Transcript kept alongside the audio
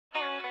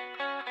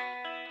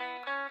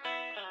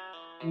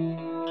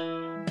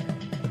You're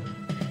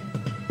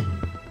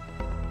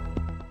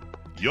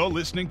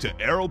listening to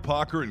Errol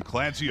Parker and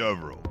Clancy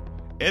Overall,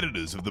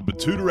 editors of the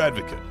Batuta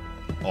Advocate,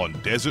 on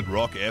Desert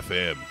Rock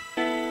FM.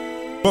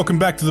 Welcome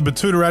back to the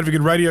Batuta Advocate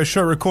radio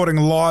show, recording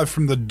live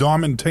from the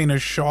Diamantina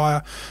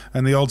Shire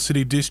and the Old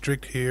City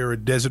District here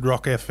at Desert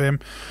Rock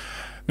FM.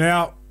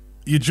 Now,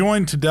 you're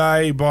joined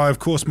today by, of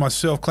course,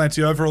 myself,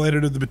 Clancy Overall,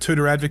 editor of the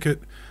Batuta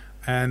Advocate,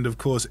 and, of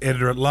course,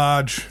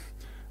 editor-at-large,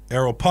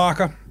 Errol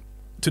Parker.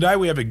 Today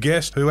we have a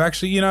guest who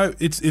actually, you know,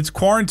 it's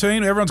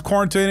quarantine. Everyone's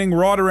quarantining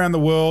right around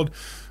the world.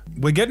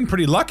 We're getting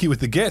pretty lucky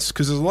with the guests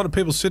because there's a lot of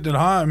people sitting at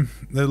home.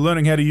 They're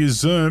learning how to use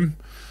Zoom.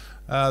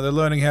 They're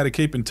learning how to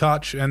keep in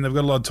touch, and they've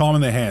got a lot of time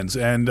in their hands.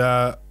 And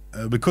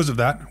because of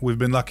that, we've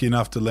been lucky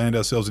enough to land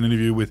ourselves an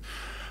interview with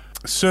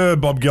Sir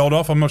Bob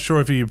Geldof. I'm not sure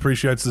if he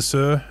appreciates the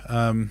Sir.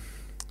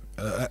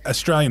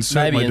 Australians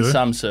certainly maybe in do.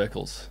 some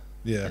circles.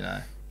 Yeah. You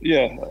know.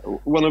 Yeah,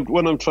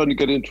 when I'm trying to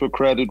get into a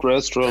crowded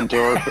restaurant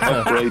or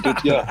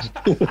upgraded, yeah.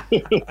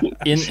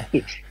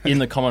 in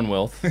the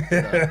Commonwealth.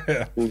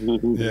 Yeah,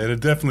 it'd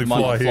definitely Might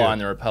fly not here. fly in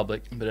the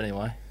Republic, but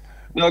anyway.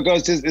 No,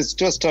 guys, it's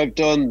just I've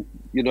done,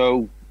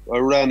 I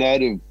ran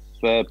out of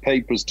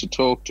papers to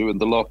talk to in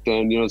the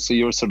lockdown, so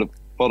you're sort of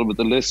bottom of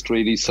the list,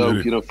 really. So,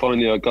 Really?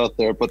 Finally I got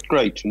there, but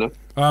great,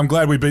 I'm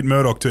glad we beat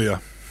Murdoch to you.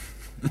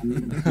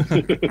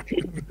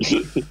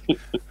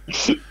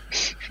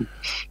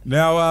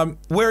 Now,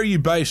 where are you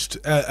based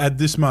at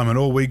this moment?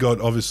 All we got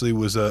obviously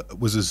was a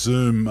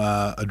Zoom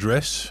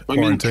address. I'm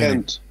in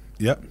Kent.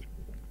 Yep.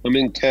 I'm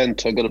in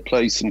Kent. I got a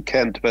place in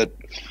Kent, about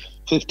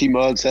 50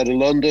 miles out of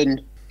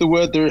London. The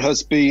weather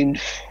has been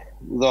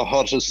the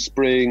hottest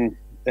spring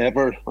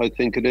ever, I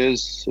think it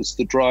is. It's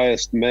the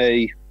driest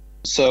May.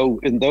 So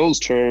in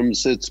those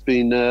terms, it's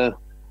been... I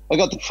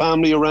got the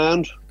family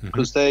around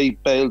because they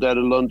bailed out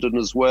of London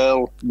as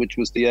well, which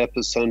was the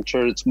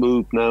epicenter. It's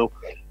moved now.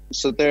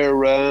 So they're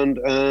around,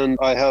 and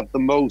I have the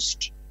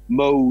most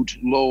mowed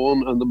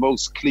lawn and the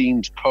most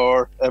cleaned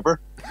car ever.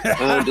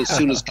 And as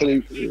soon as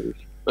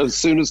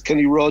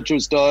Kenny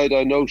Rogers died,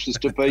 I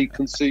noticed a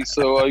vacancy,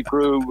 so I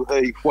grew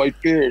a white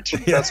beard.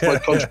 That's my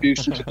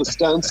contribution to the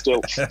standstill.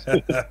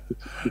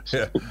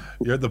 Yeah.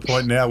 You're at the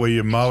point now where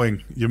you're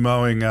mowing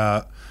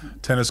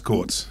tennis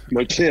courts.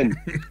 My chin.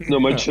 No,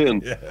 my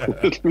chin.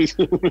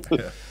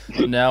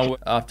 Now,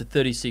 after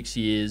 36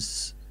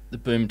 years, the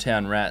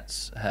Boomtown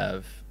Rats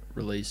have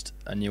released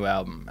a new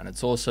album, and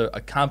it's also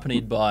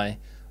accompanied by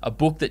a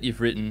book that you've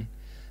written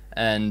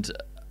and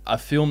a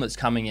film that's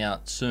coming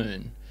out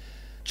soon.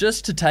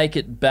 Just to take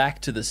it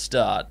back to the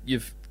start,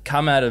 you've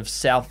come out of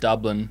South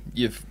Dublin,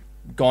 you've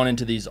gone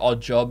into these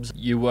odd jobs,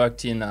 you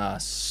worked in a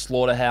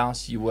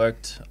slaughterhouse, you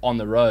worked on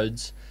the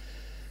roads.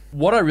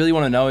 What I really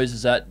want to know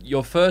is that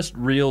your first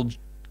real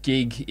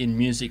gig in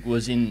music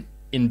was in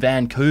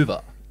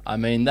Vancouver. I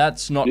mean,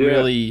 that's not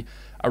really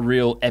a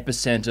real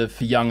epicenter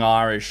for young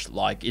Irish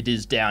like it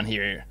is down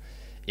here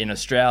in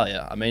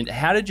Australia. I mean,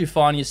 how did you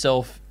find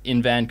yourself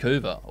in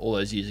Vancouver all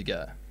those years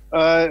ago?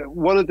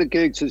 One of the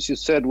gigs, as you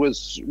said,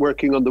 was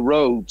working on the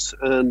roads,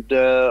 and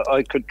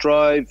I could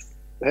drive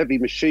heavy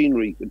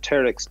machinery, the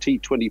Terex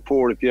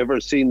T24, if you've ever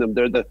seen them.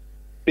 They're the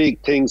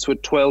big things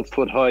with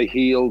 12-foot high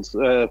heels,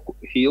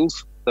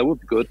 that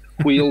would be good,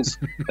 wheels,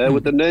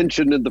 with an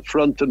engine in the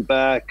front and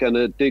back and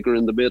a digger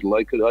in the middle.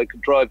 I could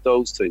drive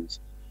those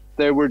things.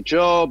 There were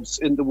jobs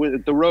in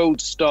the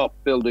roads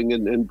stopped building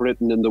in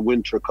Britain in the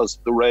winter because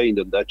of the rain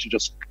and that. You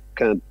just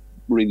can't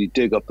really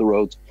dig up the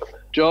roads.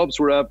 Jobs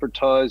were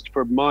advertised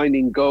for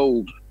mining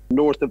gold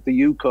north of the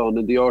Yukon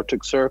in the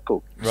Arctic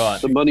Circle.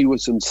 Right. The money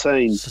was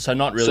insane. So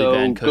not really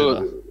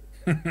Vancouver.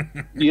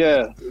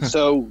 Yeah.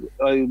 So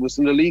I was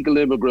an illegal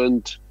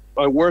immigrant.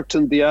 I worked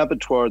in the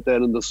abattoir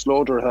then in the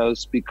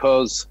slaughterhouse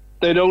because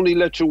they'd only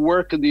let you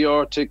work in the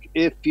Arctic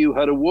if you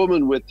had a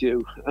woman with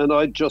you. And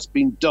I'd just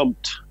been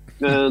dumped.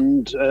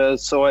 And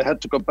so I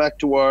had to go back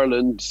to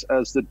Ireland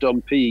as the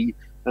dumpee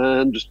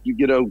and,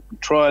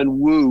 try and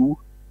woo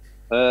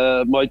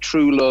my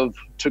true love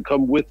to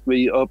come with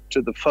me up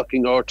to the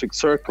fucking Arctic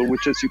Circle,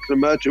 which, as you can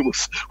imagine,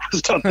 was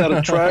not that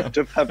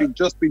attractive, having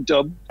just been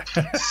dumped,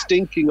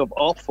 stinking of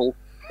offal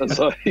as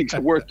I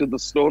worked in the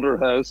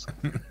slaughterhouse.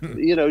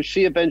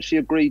 She eventually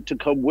agreed to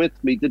come with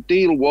me. The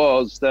deal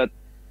was that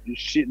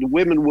the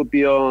women would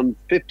be on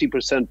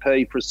 50%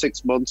 pay for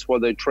 6 months while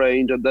they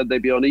trained, and then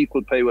they'd be on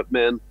equal pay with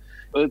men.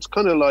 It's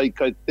kind of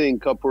like, I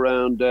think, up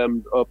around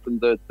up in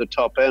the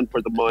top end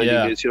where the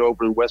mining is,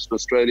 over in Western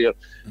Australia.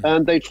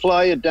 And they'd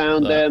fly it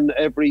down then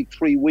every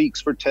 3 weeks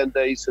for 10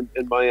 days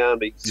in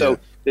Miami. So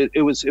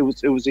it was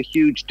a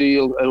huge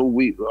deal.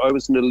 And I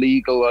was an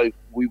illegal.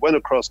 We went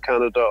across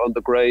Canada on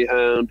the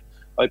Greyhound.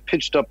 I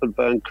pitched up in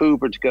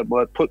Vancouver to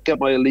get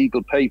my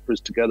illegal papers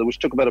together, which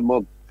took about a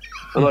month.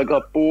 And I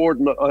got bored,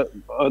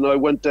 and I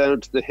went down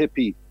to the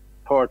hippie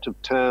part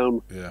of town.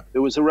 Yeah. It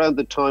was around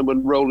the time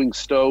when Rolling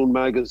Stone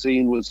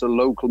magazine was a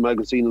local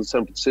magazine in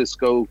San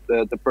Francisco,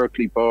 the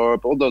Berkeley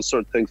Barb, all those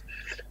sort of things.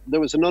 There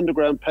was an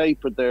underground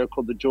paper there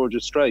called the Georgia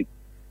Straight.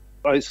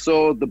 I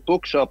saw the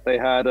bookshop they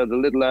had a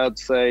little ad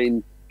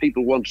saying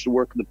people wanted to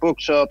work in the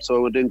bookshop, so I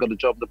went in, got a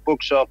job in the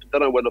bookshop.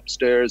 Then I went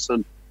upstairs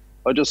and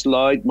I just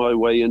lied my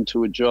way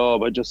into a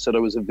job. I just said I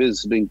was a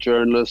visiting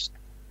journalist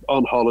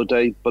on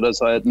holiday, but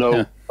as I had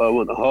I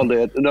went on holiday,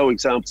 I had no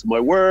exams of my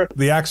work.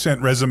 The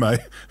accent resume.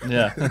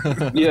 Yeah.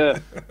 Yeah.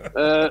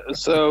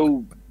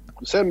 So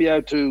send me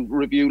out to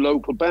review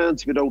local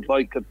bands. If you don't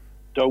like it,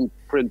 don't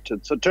print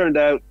it. So it turned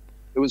out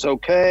it was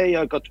okay.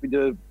 I got to be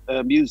the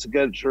music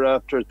editor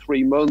after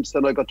 3 months.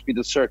 Then I got to be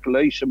the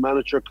circulation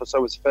manager because I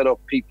was fed up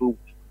people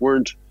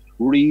weren't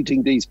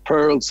reading these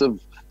pearls of,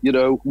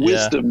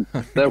 wisdom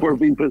that were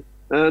being put.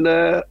 And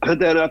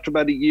then after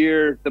about a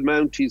year, the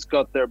Mounties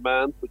got their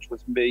man, which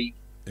was me.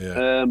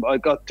 Yeah. I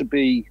got to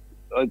be,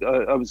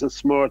 I was a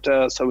smart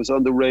ass. I was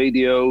on the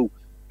radio.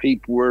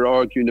 People were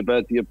arguing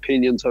about the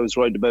opinions. I was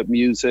writing about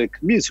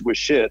music. Music was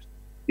shit,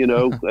 I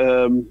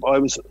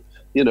was,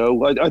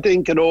 I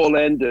think it all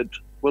ended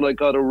when I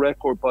got a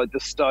record by the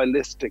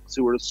Stylistics,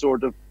 who were a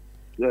sort of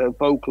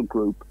vocal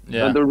group.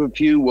 Yeah. And the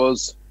review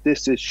was,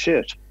 "This is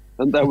shit."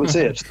 And that was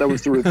it. That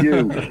was the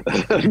review.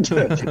 And,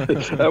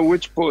 at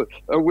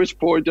which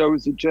point I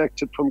was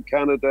ejected from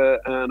Canada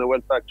and I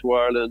went back to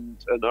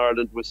Ireland, and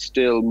Ireland was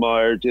still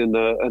mired in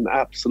an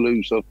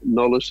absolute of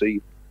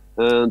nullity.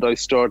 And I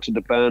started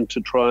a band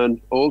to try and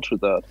alter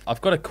that.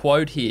 I've got a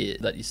quote here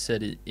that you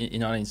said in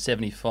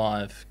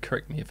 1975.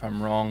 Correct me if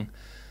I'm wrong.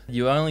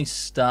 You only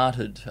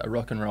started a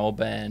rock and roll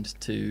band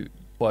to,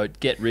 quote,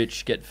 get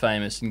rich, get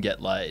famous, and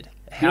get laid.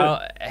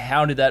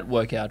 How did that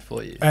work out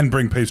for you? And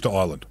bring peace to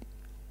Ireland.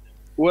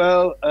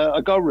 Well,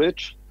 I got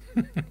rich.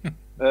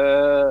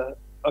 I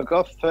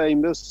got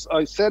famous.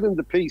 I said in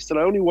the piece that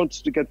I only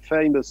wanted to get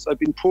famous. I've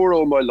been poor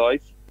all my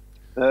life.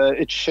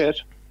 It's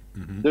shit.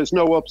 Mm-hmm. There's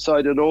no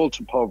upside at all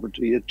to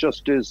poverty. It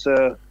just is.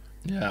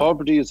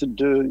 Poverty is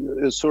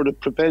a sort of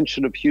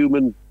prevention of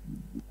human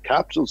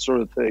capital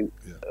sort of thing.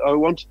 Yeah. I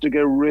wanted to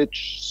get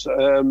rich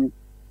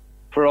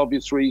for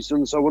obvious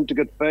reasons. I wanted to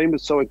get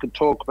famous so I could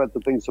talk about the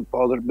things that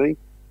bothered me.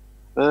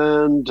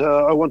 And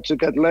I wanted to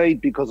get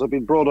laid because I've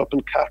been brought up in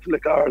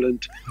Catholic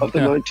Ireland of the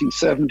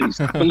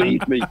 1970s.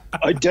 Believe me,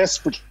 I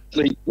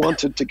desperately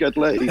wanted to get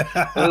laid.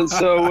 And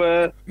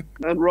so,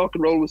 and rock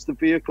and roll was the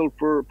vehicle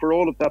for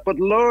all of that. But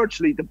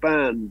largely the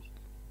band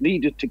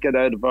needed to get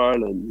out of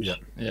Ireland.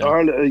 Yeah.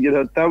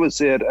 Ireland, that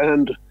was it.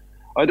 And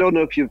I don't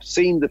know if you've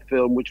seen the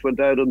film, which went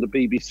out on the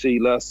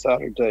BBC last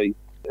Saturday.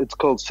 It's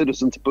called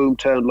Citizens of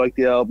Boomtown, like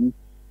the album.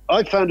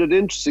 I found it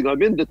interesting.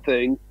 I'm in the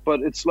thing,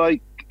 but it's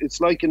like,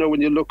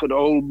 when you look at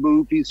old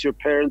movies your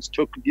parents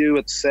took of you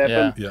at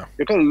 7,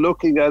 you're kind of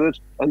looking at it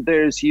and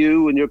there's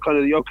you and you're kind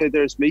of, okay,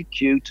 there's me,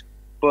 cute,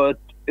 but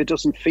it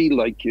doesn't feel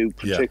like you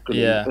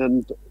particularly. Yeah.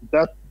 And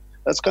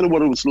that's kind of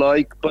what it was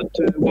like. But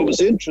what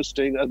was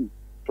interesting, and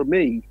for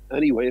me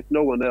anyway, if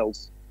no one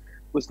else,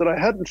 was that I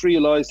hadn't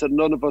realized that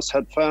none of us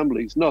had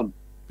families, none.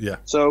 Yeah.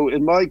 So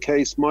in my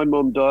case, my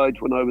mum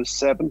died when I was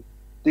 7.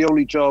 The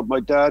only job my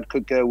dad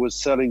could get was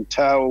selling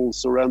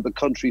towels around the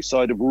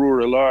countryside of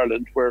rural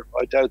Ireland, where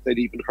I doubt they'd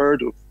even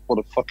heard of what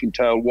a fucking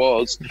towel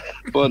was.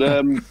 But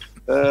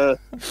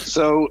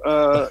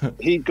so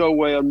he'd go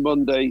away on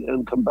Monday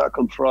and come back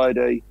on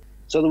Friday.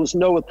 So there was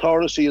no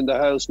authority in the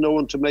house, no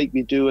one to make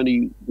me do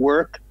any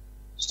work.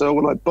 So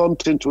when I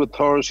bumped into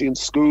authority in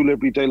school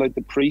every day, like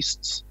the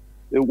priests,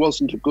 it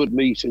wasn't a good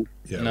meeting.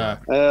 Yeah.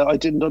 No. I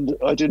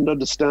didn't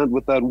understand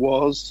what that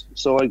was,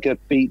 so I'd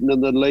get beaten,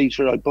 and then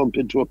later I'd bump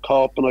into a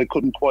cop, and I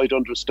couldn't quite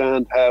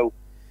understand how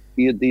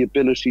he had the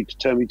ability to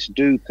tell me to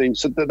do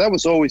things. So that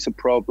was always a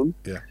problem.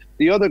 Yeah.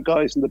 The other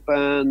guys in the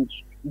band,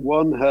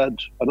 one had,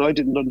 and I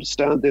didn't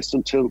understand this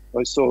until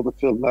I saw the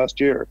film last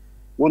year,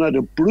 one had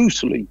a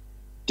brutally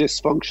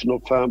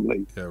dysfunctional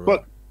family. Yeah, right.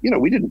 But,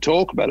 we didn't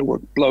talk about it. We're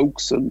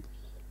blokes, and,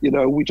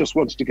 we just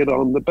wanted to get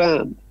on in the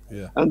band.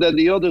 Yeah. And then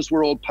the others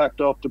were all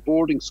packed off to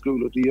boarding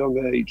school at a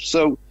young age.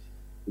 So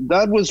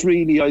that was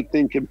really, I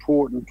think,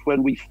 important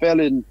when we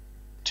fell in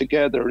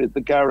together in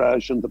the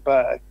garage in the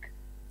back.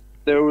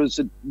 There was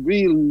a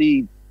real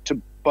need to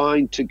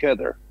bind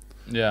together.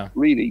 Yeah.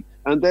 Really.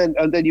 And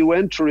then you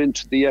enter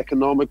into the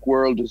economic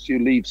world as you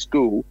leave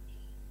school.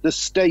 The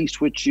state,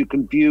 which you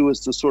can view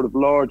as the sort of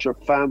larger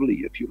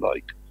family, if you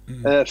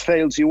like,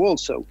 fails you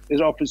also.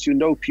 It offers you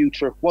no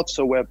future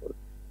whatsoever.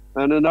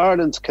 And in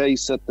Ireland's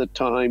case at the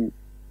time,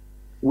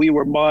 we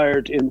were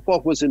mired in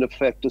what was in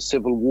effect a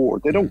civil war.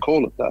 They don't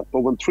call it that,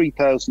 but when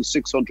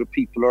 3,600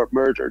 people are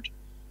murdered,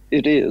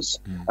 it is.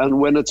 And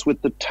when it's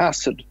with the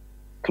tacit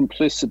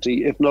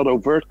complicity, if not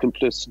overt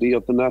complicity,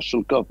 of the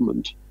national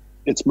government,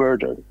 it's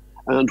murder.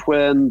 And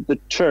when the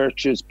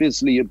church is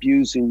busily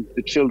abusing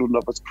the children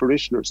of its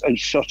parishioners and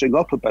shutting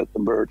up about the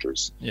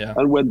murders,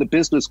 and when the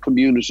business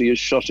community is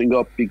shutting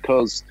up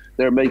because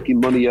they're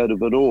making money out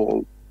of it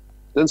all,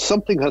 then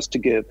something has to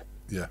give.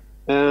 Yeah.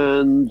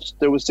 And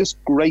there was this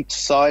great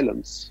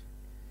silence,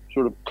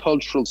 sort of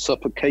cultural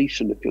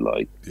suffocation, if you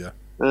like. Yeah.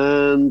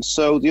 And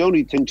so the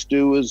only thing to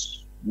do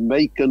is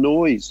make a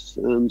noise.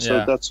 And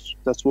so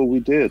that's what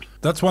we did.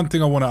 That's one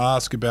thing I want to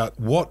ask about.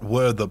 What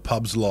were the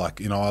pubs like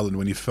in Ireland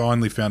when you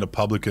finally found a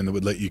publican that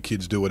would let you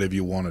kids do whatever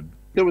you wanted?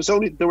 there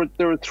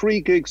were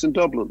 3 gigs in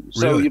Dublin.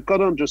 So Really? you've got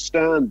to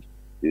understand,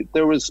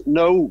 there was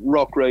no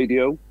rock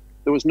radio,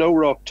 there was no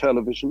rock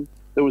television,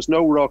 there was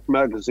no rock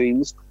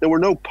magazines, there were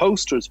no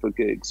posters for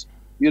gigs.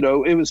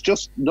 It was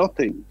just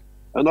nothing.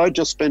 And I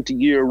just spent a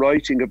year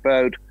writing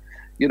about,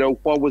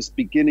 what was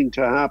beginning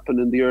to happen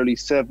in the early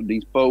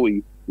 70s,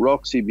 Bowie,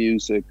 Roxy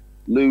Music,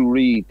 Lou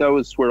Reed. That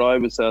was where I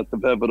was at, the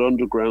Velvet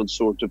Underground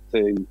sort of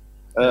thing.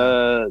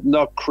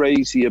 Not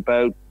crazy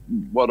about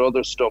what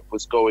other stuff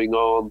was going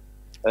on.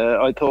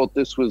 I thought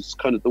this was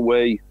kind of the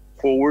way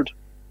forward.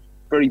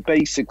 Very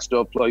basic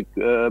stuff like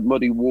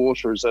Muddy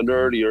Waters and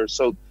earlier.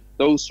 So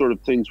those sort of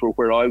things were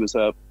where I was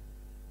at.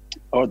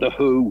 Or The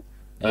Who,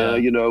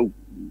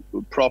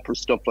 proper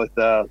stuff like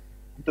that.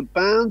 The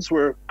bands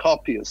were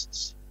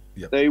copyists.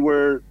 Yep. They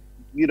were,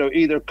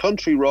 either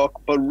country rock,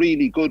 but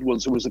really good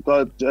ones. There was a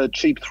guy,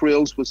 Cheap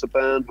Thrills was a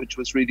band which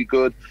was really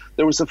good.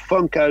 There was a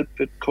funk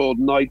outfit called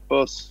Night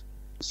Bus.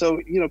 So,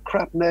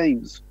 crap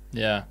names.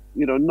 Yeah.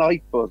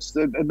 Night Bus.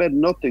 It meant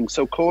nothing.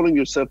 So calling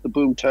yourself the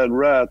Boomtown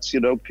Rats,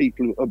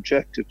 people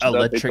objected to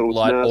Electric that. They thought it was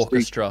Light nasty.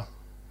 Orchestra.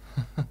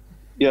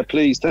 Yeah,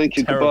 please, thank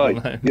you, Terrible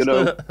goodbye.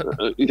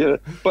 names. Yeah,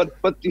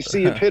 but you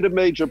see, you've hit a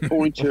major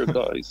point here,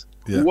 guys.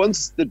 Yeah.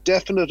 Once the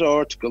definite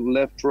article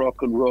left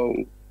rock and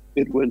roll,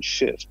 it went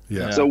shit.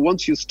 Yeah. So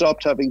once you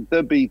stopped having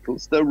the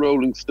Beatles, the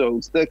Rolling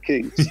Stones, the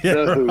Kings,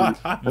 the Who,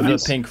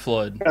 The Pink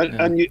Floyd.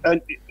 and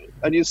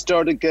you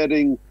started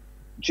getting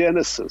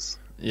Genesis,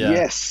 Yeah.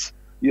 Yes,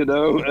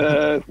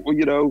 Electric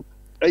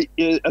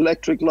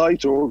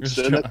Light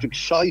Orchestra, Electric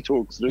Shite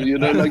Orchestra,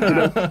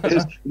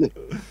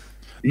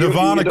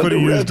 Nirvana could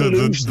have used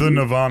Revolution. the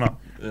Nirvana.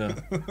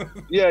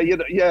 Yeah.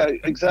 Yeah,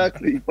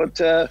 exactly. But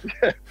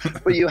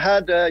you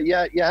had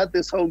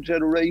this whole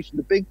generation.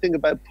 The big thing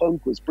about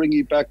punk was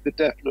bringing back the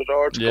definite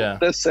article, Yeah.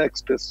 the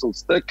Sex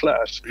Pistols, the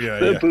Clash, Yeah,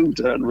 the yeah.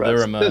 Boomtown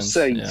Rats, the Ramones,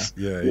 Saints.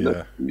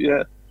 Yeah.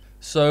 Yeah.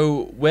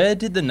 So where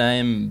did the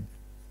name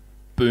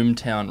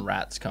Boomtown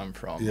Rats come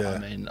from? Yeah. I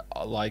mean,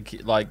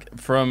 like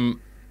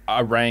from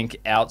a rank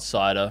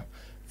outsider,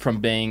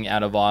 from being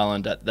out of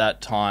Ireland at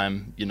that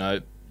time,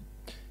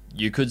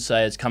 you could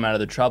say it's come out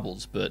of the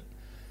Troubles, but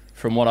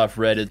from what I've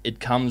read, it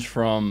comes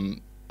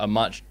from a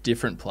much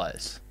different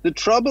place. The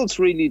Troubles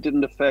really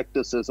didn't affect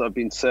us, as I've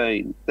been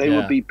saying. They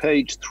would be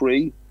page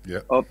 3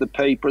 of the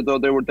paper, though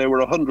they were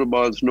 100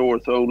 miles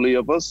north only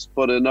of us.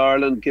 But in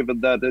Ireland,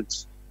 given that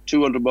it's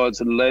 200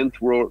 miles in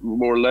length, more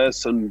or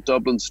less, and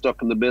Dublin's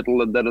stuck in the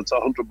middle, and then it's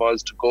 100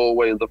 miles to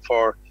Galway in the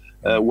far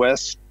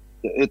west,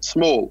 it's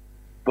small.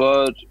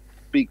 But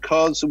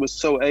because it was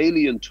so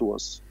alien to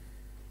us,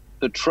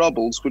 the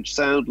Troubles, which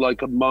sound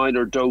like a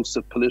minor dose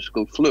of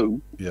political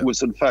flu,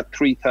 was in fact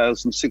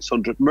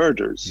 3,600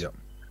 murders. Yeah.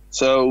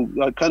 So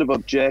I kind of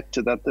object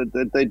to that.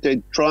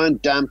 They try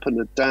and dampen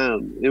it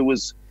down. It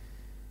was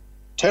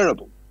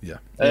terrible. Yeah.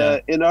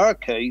 In our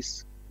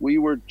case, we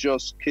were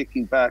just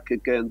kicking back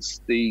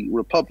against the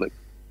Republic,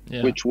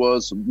 which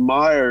was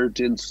mired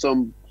in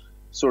some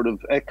sort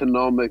of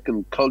economic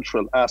and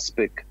cultural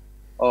aspect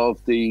of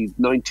the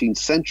 19th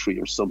century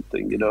or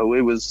something.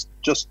 It was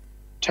just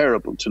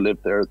terrible to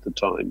live there at the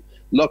time.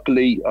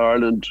 Luckily,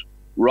 Ireland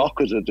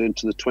rocketed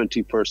into the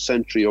 21st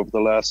century over the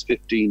last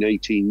 15,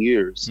 18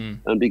 years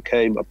and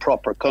became a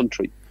proper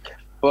country.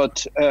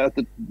 But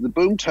the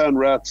Boomtown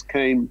Rats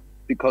came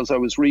because I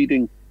was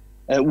reading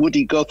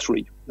Woody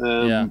Guthrie,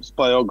 his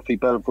biography,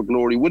 Bound for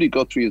Glory. Woody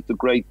Guthrie is the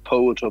great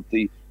poet of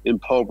the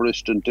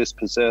impoverished and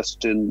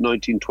dispossessed in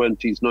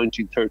 1920s,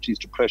 1930s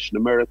Depression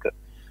America.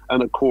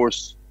 And of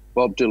course,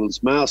 Bob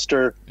Dylan's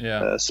master,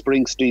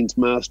 Springsteen's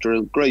master,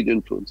 and great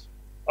influence.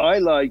 I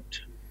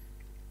liked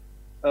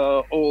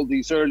all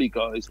these early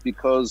guys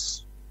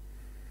because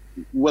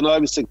when I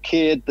was a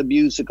kid, the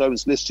music I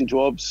was listening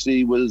to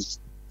obviously was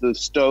the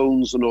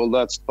Stones and all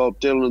that, Bob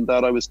Dylan and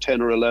that. I was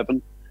 10 or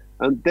 11.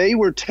 And they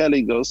were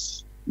telling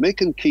us,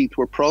 Mick and Keith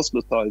were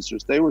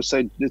proselytizers. They were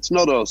saying, it's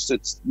not us,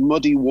 it's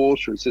Muddy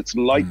Waters, it's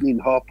Lightning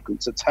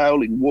Hopkins, it's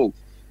Howling Wolf.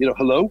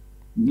 Hello?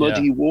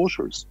 Muddy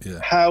Waters,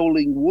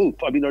 Howling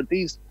Wolf. I mean, are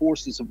these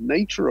forces of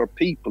nature or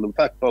people? In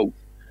fact, both.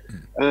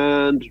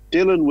 And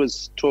Dylan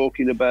was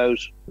talking about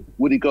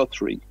Woody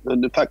Guthrie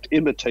and, in fact,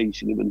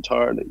 imitating him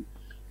entirely.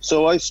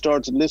 So I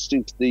started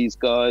listening to these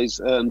guys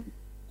and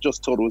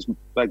just thought it was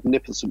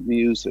magnificent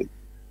music.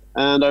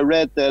 And I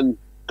read then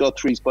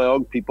Guthrie's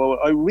biography, but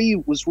I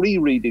was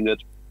rereading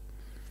it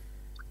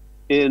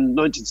in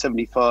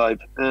 1975,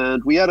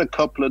 and we had a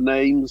couple of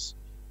names.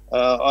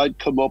 I'd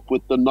come up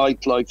with the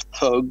Nightlife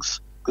Thugs,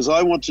 because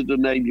I wanted a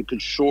name you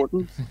could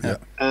shorten.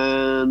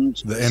 And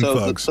the so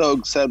Thugs. the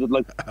Thugs sounded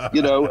like,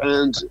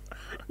 and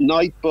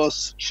Night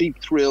Bus,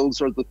 Cheap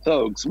Thrills are the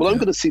Thugs. Well, I'm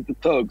going to see the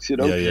Thugs,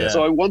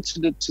 So I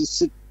wanted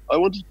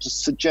to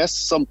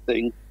suggest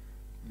something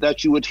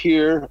that you would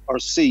hear or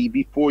see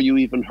before you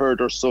even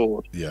heard or saw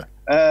it. Yeah.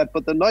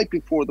 But the night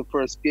before the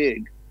first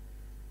gig,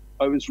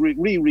 I was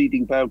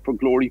rereading Bound for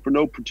Glory for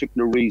no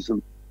particular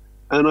reason.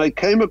 And I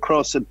came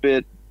across a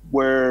bit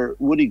where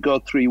Woody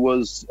Guthrie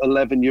was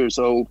 11 years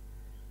old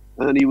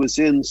and he was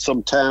in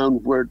some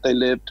town where they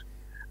lived.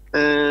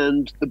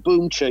 and the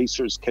boom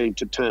chasers came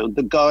to town,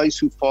 the guys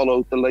who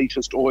followed the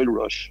latest oil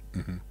rush.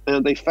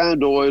 And they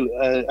found oil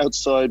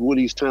outside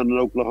Woodystown in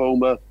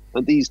Oklahoma,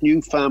 and these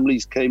new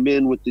families came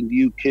in with the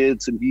new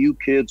kids, and new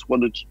kids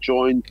wanted to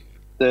join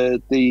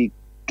the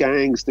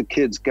gangs, the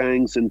kids'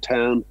 gangs in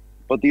town,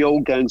 but the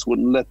old gangs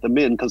wouldn't let them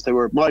in because they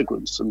were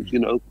migrants, and,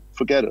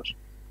 forget it.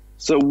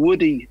 So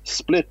Woody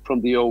split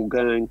from the old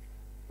gang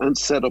and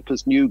set up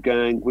his new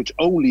gang, which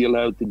only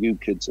allowed the new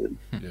kids in.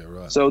 Yeah,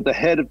 right. So the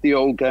head of the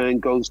old gang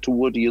goes to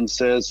Woody and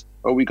says,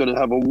 are we going to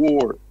have a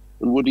war?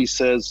 And Woody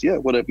says, yeah,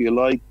 whatever you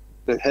like.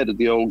 The head of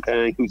the old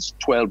gang, who's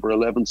 12 or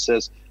 11,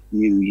 says,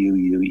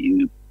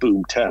 you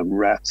boomtown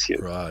rats, you.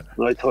 Right.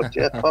 And I thought,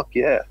 yeah, fuck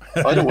yeah.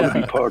 I don't want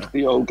to be part of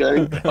the old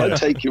gang. I'll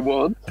take you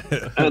on.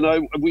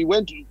 And we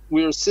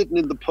were sitting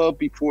in the pub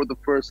before the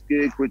first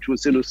gig, which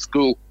was in a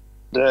school.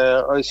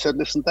 I said,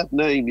 listen, that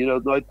name,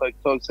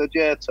 I said,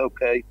 yeah, it's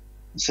okay.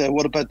 I said,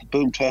 what about the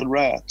Boomtown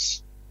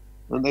Rats?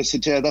 And they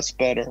said, yeah, that's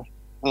better.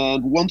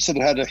 And once it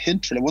had a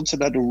hinterland, once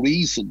it had a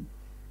reason.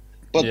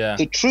 But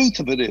the truth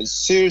of it is,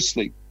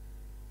 seriously,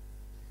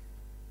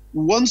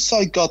 once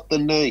I got the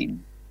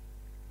name,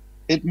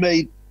 it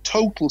made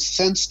total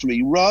sense to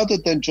me. Rather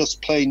than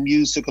just playing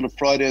music on a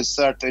Friday or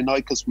Saturday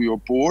night because we were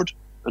bored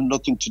and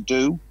nothing to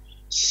do,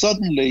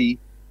 suddenly,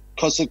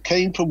 because it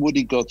came from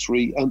Woody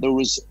Guthrie and there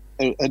was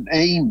an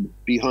aim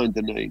behind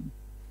the name,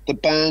 the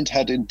band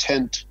had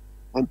intent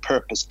and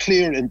purpose,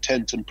 clear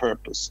intent and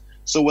purpose.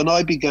 So when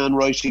I began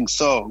writing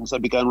songs, I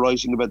began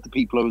writing about the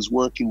people I was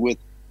working with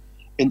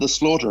in the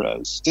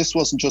slaughterhouse. This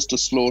wasn't just a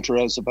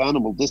slaughterhouse of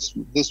animals.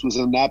 This was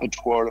an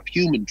abattoir of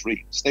human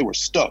dreams. They were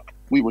stuck.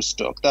 We were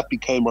stuck. That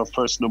became our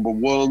first number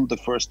one, the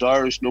first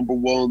Irish number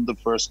one, the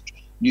first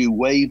new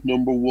wave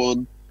number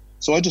one.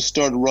 So I just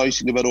started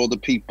writing about all the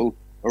people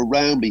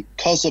around me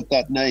because of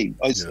that name.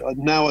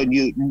 Now I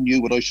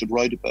knew what I should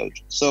write about.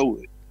 So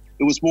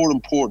it was more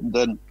important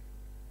than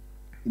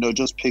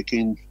just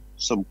picking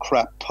some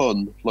crap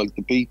pun like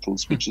the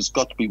Beatles, which has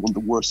got to be one of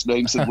the worst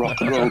names in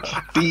rock and roll.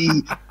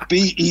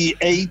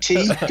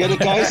 B-E-A-T. Get it,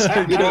 guys?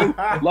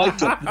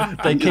 Like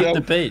it. They keep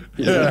the beat.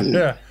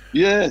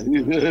 Yeah.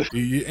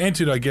 You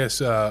entered, I guess,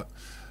 the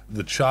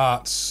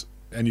charts,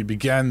 and you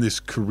began this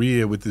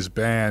career with this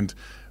band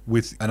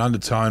with an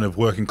undertone of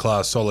working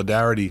class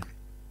solidarity.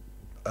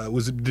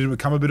 Did it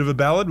become a bit of a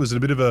ballad? Was it a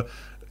bit of a,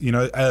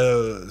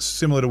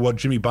 similar to what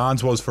Jimmy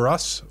Barnes was for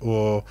us,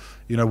 or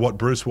what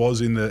Bruce was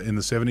in the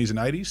 70s and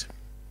 80s?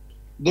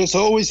 There's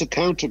always a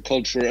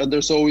counterculture, and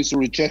there's always a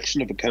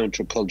rejection of a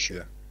counterculture.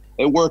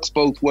 Yeah. It works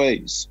both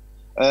ways,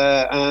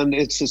 and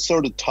it's a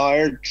sort of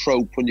tired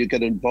trope when you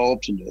get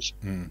involved in it.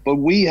 But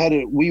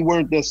we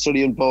weren't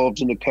necessarily involved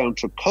in a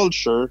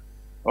counterculture,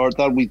 or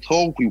that we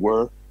thought we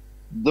were.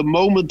 The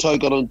moment I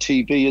got on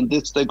TV, and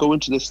they go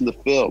into this in the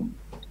film,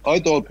 I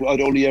thought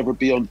I'd only ever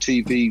be on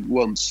TV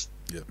once.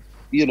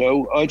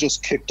 Yeah. I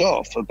just kicked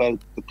off about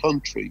the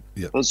country.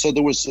 Yeah. And so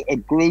there was a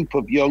group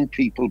of young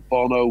people,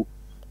 Bono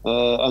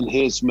and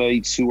his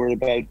mates, who were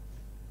about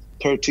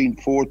 13,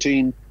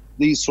 14,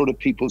 these sort of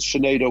people,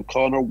 Sinead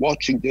O'Connor,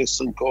 watching this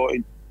and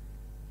going,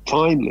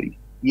 finally,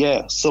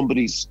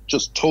 somebody's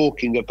just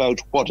talking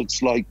about what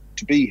it's like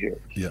to be here.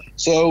 Yeah.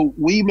 So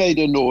we made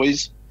a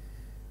noise,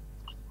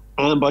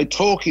 and by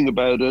talking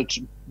about it,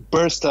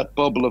 burst that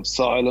bubble of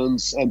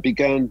silence and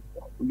began,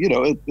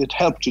 it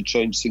helped to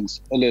change things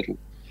a little.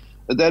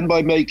 And then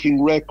by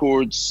making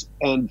records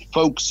and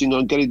focusing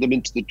on getting them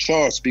into the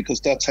charts, because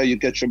that's how you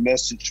get your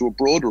message to a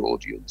broader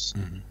audience,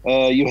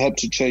 you had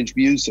to change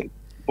music.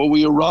 But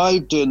we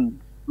arrived in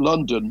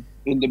London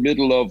in the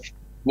middle of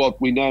what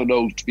we now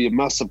know to be a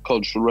massive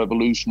cultural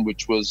revolution,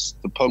 which was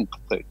the punk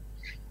thing.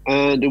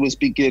 And it was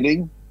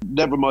beginning.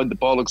 Never Mind the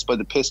Bollocks by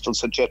the Pistols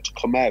had yet to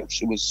come out.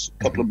 It was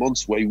a couple of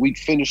months away. We'd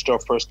finished our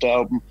first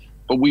album,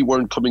 but we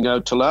weren't coming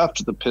out till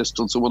after the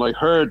Pistols. And when I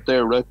heard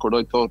their record,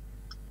 I thought,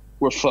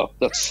 we're fucked.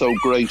 That's so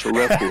great a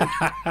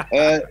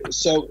record.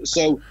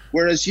 So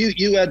whereas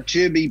you had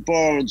Jimmy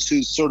Barnes,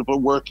 who's sort of a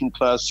working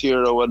class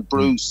hero, and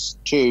Bruce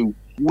too,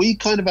 we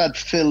kind of had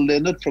Phil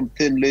Lynott from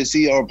Thin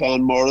Lizzy or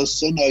Van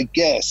Morrison, I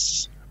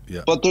guess.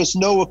 Yeah. But there's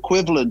no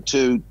equivalent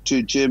to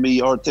Jimmy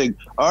or thing.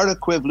 Our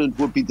equivalent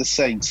would be the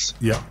Saints.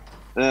 Yeah.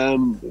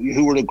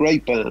 Who were a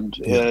great band,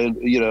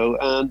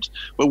 and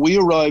when we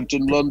arrived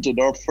in London,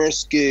 our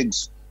first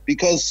gigs,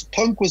 because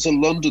punk was a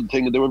London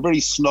thing, and they were very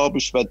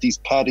snobbish about these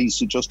paddies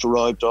who just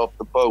arrived off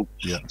the boat.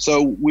 Yeah.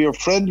 So we were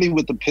friendly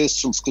with the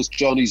Pistols because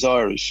Johnny's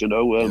Irish,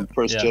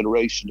 first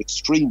generation,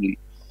 extremely.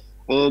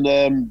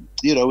 And,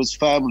 his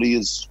family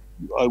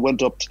I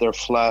went up to their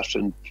flat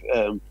in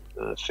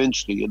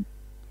Finchley in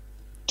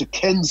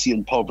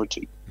Dickensian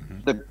poverty.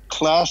 The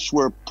Clash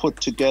were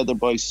put together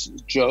by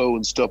Joe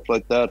and stuff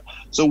like that.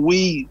 So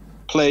we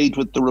played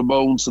with the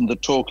Ramones and the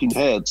Talking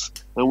Heads,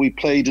 and we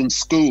played in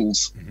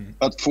schools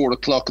at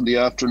 4:00 in the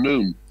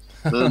afternoon.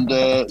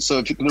 And so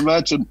if you can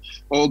imagine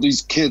all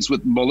these kids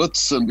with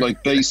mullets and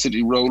like Bay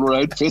City roller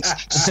outfits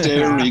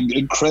staring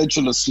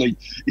incredulously,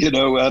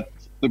 at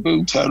the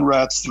Boomtown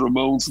Rats, the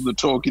Ramones, and the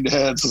Talking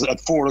Heads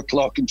at 4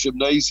 o'clock in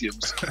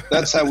gymnasiums.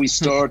 That's how we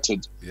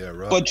started. Yeah,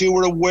 right. But you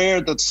were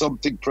aware that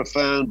something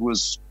profound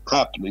was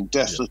happening,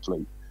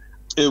 definitely.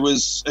 Yeah. It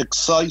was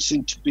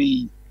exciting to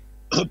be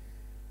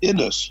in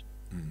it,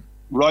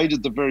 right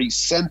at the very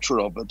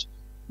center of it.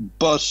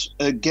 But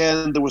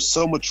again, there was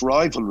so much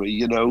rivalry,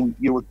 you know,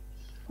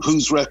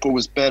 whose record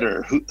was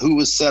better, who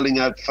was selling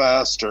out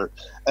faster.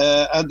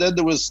 And then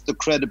there was the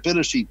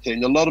credibility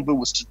thing. A lot of it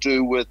was to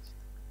do with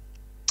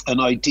an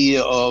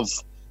idea of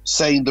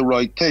saying the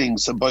right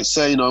things. And by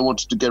saying I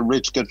wanted to get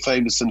rich, get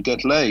famous, and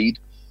get laid,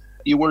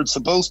 you weren't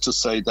supposed to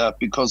say that,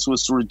 because it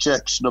was the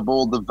rejection of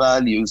all the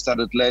values that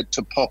had led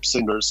to pop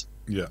singers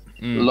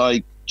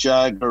like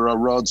Jagger or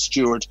Rod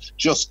Stewart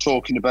just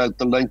talking about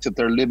the length of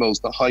their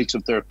limos, the height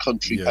of their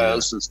country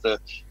houses, the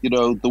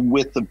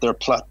width of their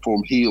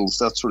platform heels,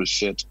 that sort of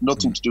shit.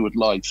 Nothing to do with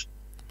life.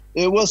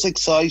 It was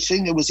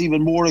exciting. It was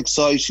even more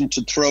exciting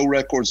to throw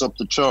records up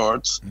the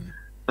charts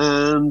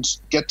and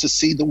get to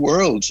see the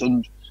world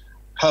and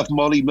have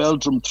Molly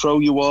Meldrum throw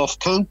you off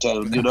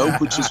Countdown, you know,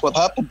 which is what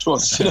happened to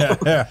us. You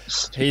know?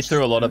 He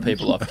threw a lot of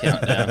people off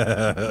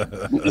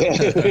Countdown.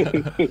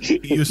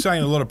 You're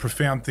saying a lot of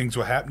profound things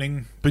were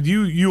happening, but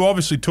you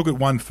obviously took it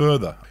one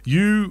further.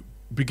 You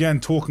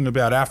began talking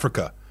about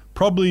Africa,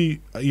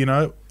 probably, you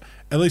know,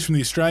 at least from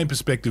the Australian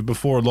perspective,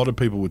 before a lot of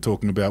people were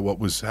talking about what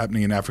was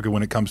happening in Africa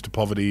when it comes to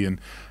poverty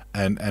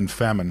and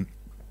famine.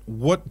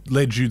 What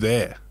led you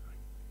there?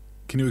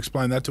 Can you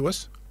explain that to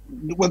us?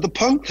 Well, the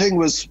punk thing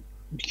was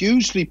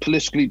hugely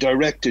politically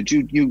directed.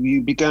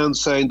 You began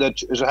saying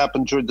that it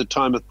happened during the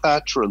time of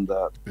Thatcher and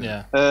that.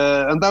 Yeah.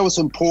 And that was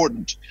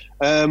important.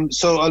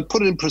 So I'll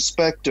put it in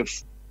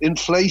perspective.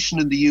 Inflation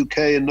in the UK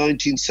in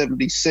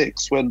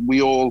 1976, when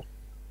we all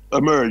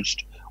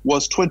emerged,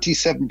 was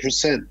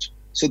 27%.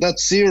 So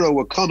that's zero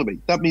economy.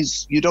 That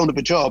means you don't have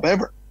a job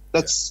ever.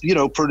 That's, you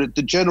know, for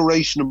the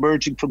generation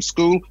emerging from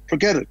school,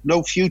 forget it.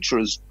 No future,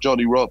 as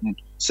Johnny Rotten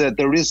said.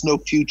 There is no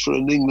future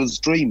in England's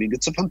dreaming.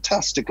 It's a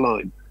fantastic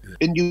line.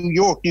 In New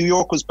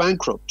York was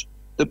bankrupt.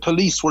 The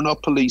police were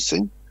not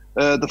policing.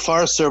 The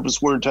fire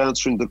service weren't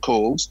answering the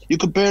calls. You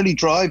could barely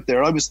drive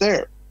there. I was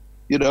there.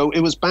 You know,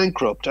 it was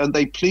bankrupt, and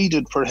they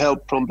pleaded for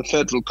help from the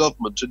federal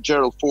government. And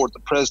Gerald Ford,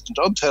 the president,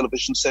 on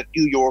television said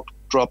New York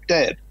dropped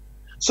dead.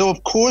 So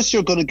of course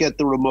you're going to get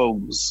the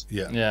Ramones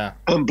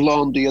and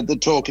Blondie and the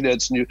Talking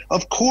Heads.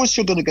 Of course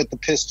you're going to get the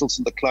Pistols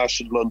and the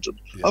Clash in London.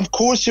 Yeah. Of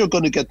course you're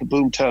going to get the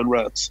Boomtown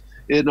Rats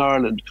in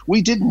Ireland.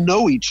 We didn't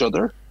know each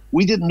other.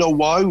 We didn't know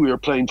why we were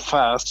playing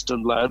fast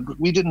and loud.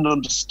 We didn't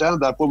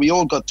understand that. When we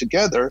all got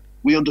together,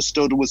 we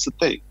understood it was a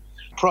thing.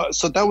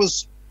 So that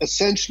was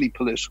essentially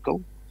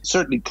political,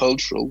 certainly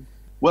cultural.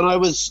 When I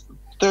was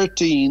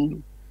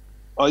 13,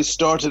 I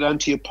started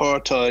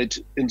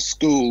anti-apartheid in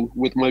school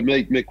with my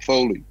mate Mick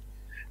Foley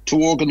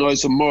to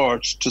organise a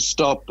march to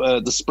stop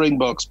the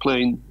Springboks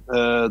playing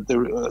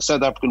the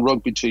South African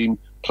rugby team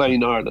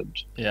playing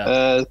Ireland.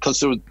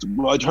 Because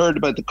I'd heard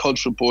about the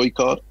cultural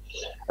boycott.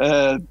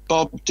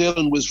 Bob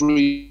Dylan was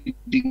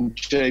reading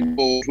James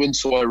Baldwin,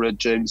 so I read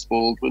James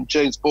Baldwin.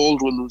 James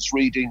Baldwin was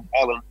reading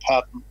Alan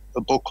Paton,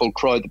 a book called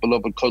Cry the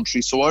Beloved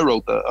Country, so I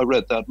read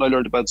that, and I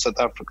learned about South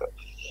Africa.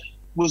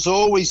 Was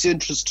always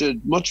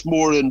interested much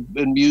more in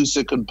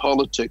music and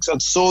politics,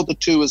 and saw the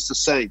two as the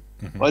same.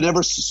 I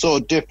never saw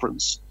a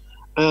difference.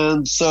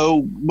 And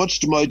so,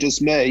 much to my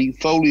dismay,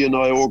 Foley and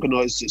I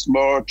organised this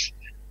march,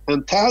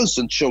 and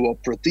thousands show up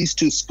for it, these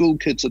two school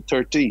kids at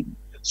 13.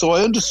 So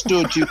I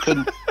understood you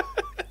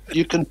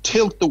can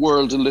tilt the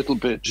world a little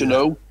bit, you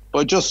know,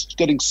 by just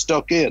getting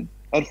stuck in.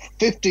 At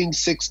 15,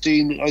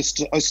 16,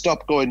 I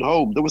stopped going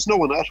home. There was no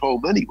one at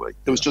home anyway.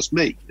 There was just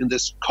me in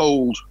this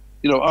cold,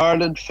 you know,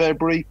 Ireland,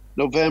 February,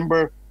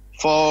 November,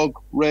 fog,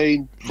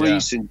 rain,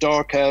 freezing,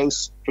 dark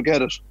house,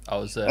 forget it. I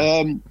was there.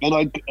 And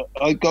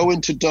I go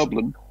into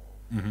Dublin.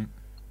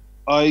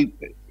 I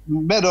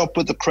met up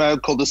with a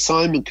crowd called the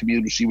Simon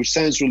Community, which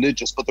sounds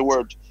religious, but they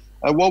weren't.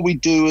 And what we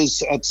do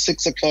is at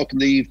 6 o'clock in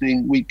the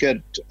evening, we get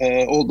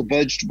all the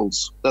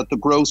vegetables that the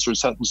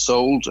grocers hadn't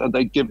sold, and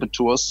they give it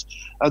to us.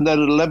 And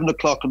then at 11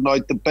 o'clock at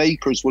night, the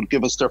bakers would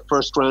give us their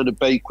first round of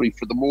bakery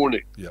for the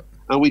morning. Yep.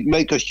 And we'd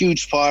make a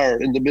huge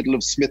fire in the middle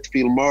of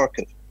Smithfield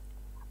Market.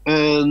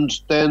 And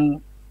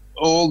then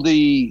all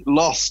the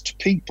lost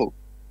people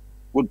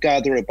would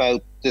gather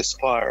about this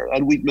fire,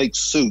 and we'd make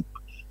soup.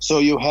 So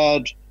you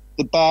had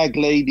the bag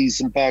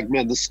ladies and bag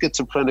men, the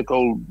schizophrenic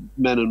old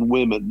men and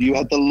women. You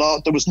had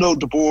there was no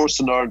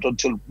divorce in Ireland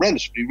until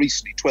relatively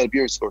recently, 12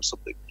 years ago or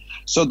something.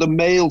 So the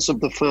males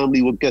of the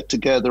family would get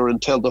together and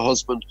tell the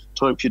husband,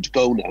 time for you to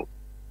go now.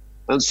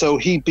 And so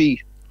he'd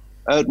be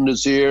out in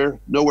his ear,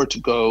 nowhere to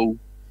go,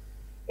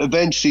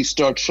 eventually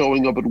start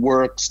showing up at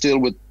work, still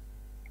with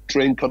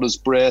drink on his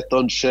breath,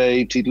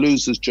 unshaved. He'd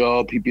lose his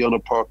job, he'd be on a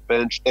park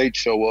bench, they'd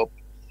show up.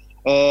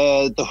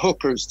 The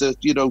hookers,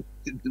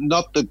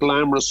 not the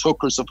glamorous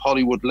hookers of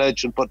Hollywood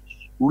legend, but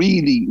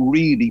really,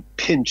 really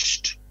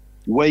pinched,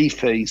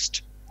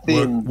 whey-faced,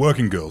 thin,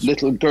 working girls,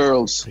 little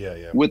girls,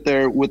 with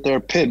their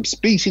pimps,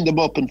 beating them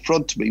up in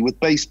front of me with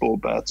baseball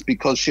bats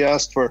because she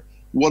asked for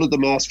one of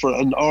them asked for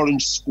an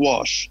orange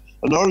squash.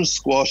 An orange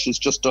squash is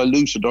just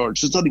diluted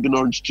orange. It's not even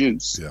orange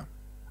juice. Yeah.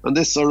 And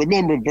this, I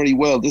remember very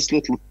well, this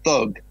little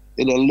thug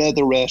in a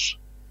leatherette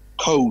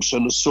coat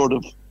and a sort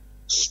of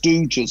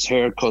Stooges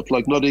haircut,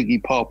 like not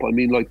Iggy Pop, I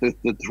mean like the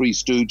Three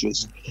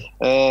Stooges,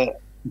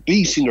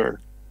 beating her.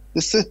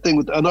 This thing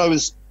with, and I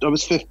was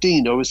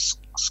 15. I was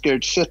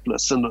scared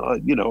shitless, and I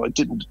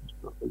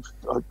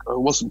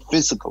wasn't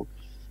physical,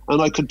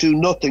 and I could do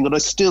nothing. And I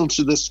still,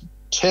 to this,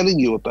 telling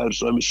you about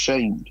it, I'm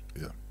ashamed.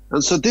 Yeah.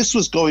 And so this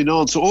was going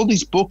on. So all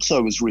these books I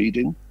was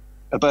reading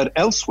about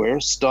elsewhere,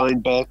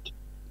 Steinbeck,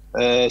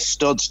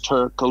 Studs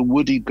Terkel,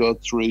 Woody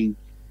Guthrie,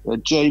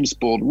 James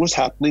Baldwin, was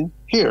happening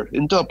here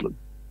in Dublin.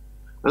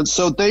 And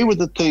so they were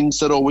the things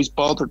that always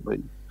bothered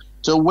me.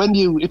 So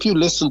if you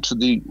listen to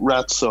the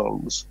Rat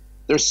songs,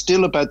 they're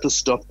still about the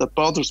stuff that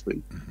bothers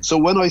me. So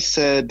when I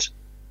said,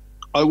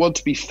 I want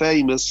to be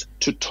famous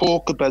to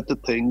talk about the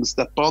things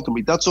that bother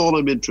me, that's all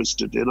I'm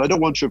interested in. I don't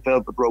want your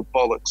velvet rope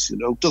bollocks,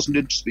 it doesn't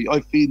interest me. I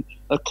feel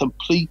a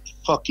complete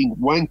fucking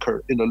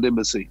wanker in a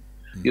limousine,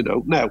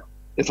 Now,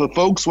 if a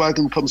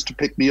Volkswagen comes to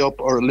pick me up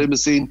or a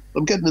limousine,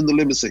 I'm getting in the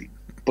limousine.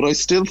 But I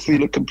still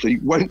feel a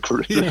complete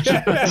wanker.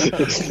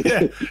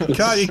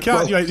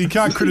 You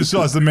can't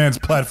criticise the man's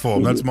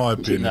platform. That's my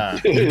opinion. No.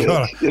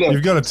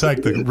 You've got to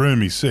take the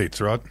roomy seats,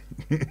 right?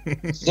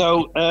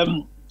 So,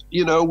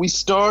 we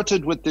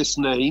started with this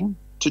name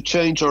to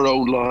change our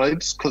own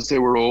lives because they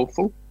were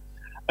awful.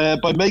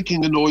 By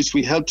making a noise,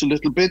 we helped a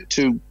little bit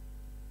to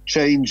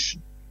change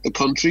the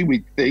country.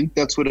 We think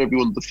that's what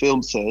everyone in the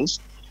film says.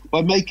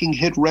 By making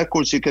hit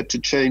records, you get to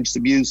change the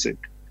music.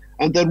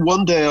 And then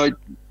one day,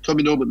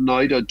 coming home at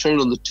night, I'd turn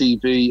on the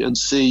TV and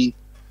see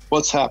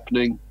what's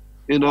happening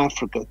in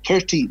Africa.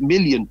 30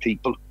 million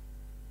people,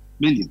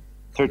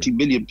 30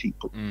 million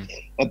people,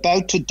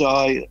 about to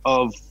die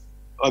of,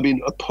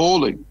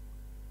 appalling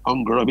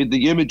hunger.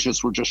 The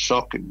images were just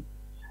shocking.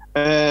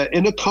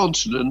 In a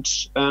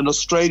continent, and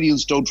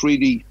Australians don't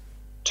really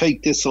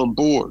take this on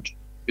board.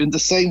 In the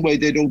same way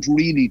they don't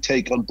really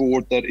take on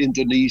board that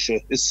Indonesia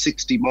is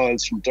 60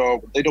 miles from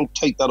Darwin. They don't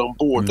take that on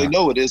board. No. They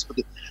know it is.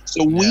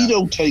 So we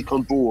don't take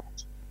on board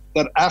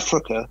that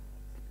Africa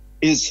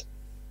is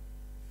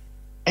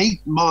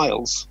 8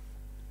 miles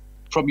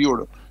from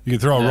Europe. You can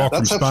throw a rock from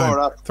That's how Spain.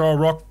 far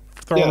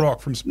Throw a rock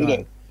from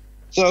Spain.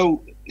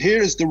 So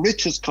here is the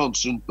richest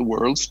continent in the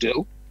world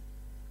still,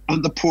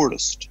 and the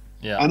poorest.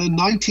 Yeah. And in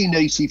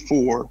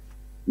 1984,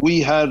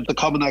 we had the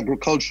Common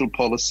Agricultural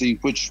Policy,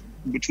 which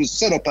was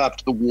set up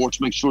after the war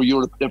to make sure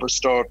Europe never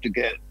starved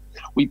again.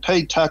 We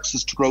paid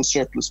taxes to grow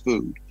surplus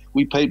food.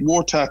 We paid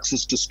more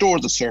taxes to store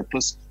the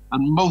surplus,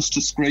 and most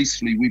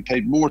disgracefully, we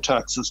paid more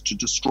taxes to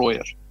destroy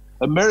it.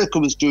 America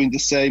was doing the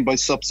same by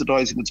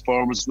subsidizing its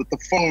farmers with the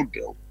Farm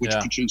Bill, which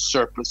produced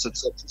surplus,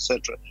 etc.,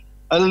 etc.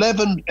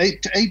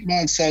 8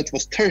 miles south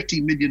was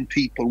 30 million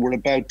people were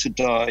about to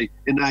die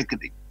in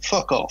agony.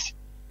 Fuck off.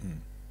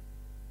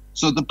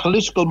 So the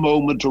political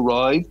moment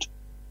arrived.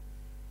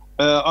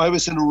 I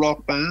was in a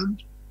rock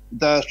band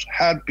that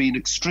had been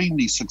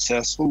extremely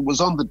successful, was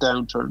on the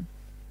downturn.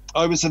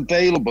 I was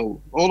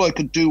available. All I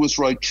could do was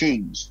write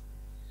tunes.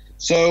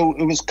 So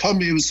it was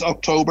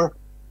October.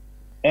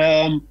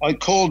 I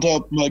called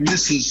up my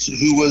missus,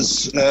 who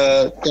was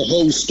the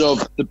host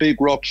of the big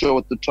rock show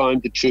at the time,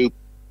 The Tube.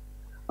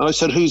 And I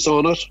said, who's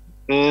on it?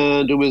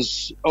 And it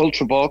was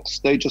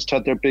Ultravox. They just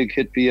had their big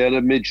hit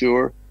Vienna,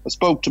 Midge-Ure. I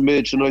spoke to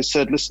Midge and I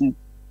said, listen,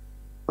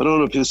 I don't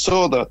know if you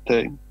saw that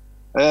thing.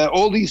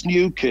 All these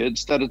new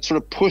kids that had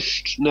sort of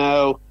pushed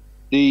now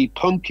the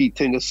punky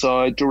thing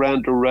aside,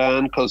 Duran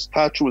Duran, because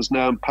Thatcher was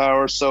now in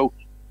power. So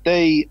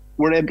they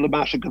were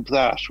emblematic of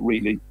that,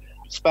 really.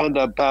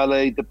 Spandau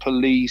Ballet, The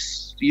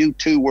Police,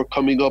 U2 were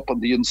coming up on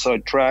the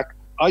inside track.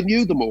 I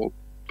knew them all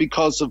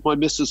because of my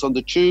missus on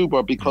The Tube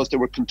or because they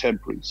were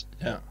contemporaries.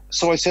 Yeah.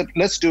 So I said,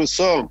 let's do a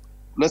song.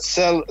 Let's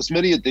sell as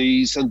many of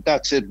these and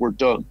that's it, we're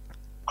done.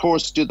 Of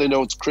course, Did They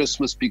Know It's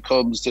Christmas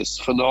becomes this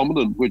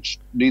phenomenon, which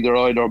neither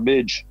I nor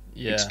Midge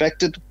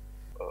expected.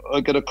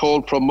 I get a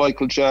call from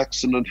Michael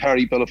Jackson and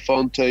Harry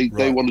Belafonte. Right.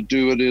 They want to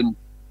do it in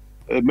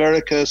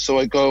America, so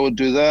I go and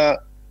do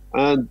that.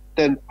 And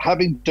then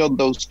having done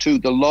those two,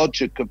 the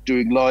logic of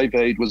doing Live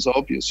Aid was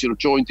obvious.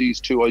 Join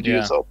these two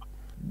ideas up.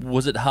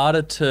 Was it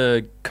harder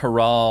to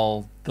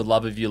corral the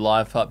love of your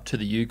life up to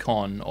the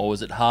Yukon, or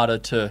was it harder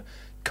to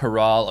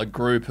corral a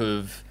group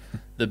of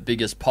the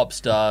biggest pop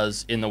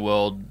stars in the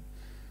world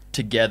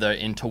together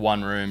into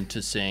one room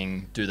to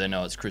sing Do They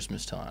Know It's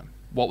Christmas Time?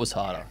 What was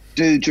harder?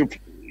 Dude,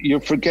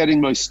 you're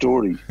forgetting my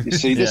story. You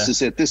see, this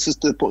is it. This is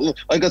the.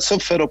 I got so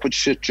fed up with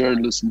shit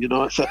journalism.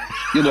 And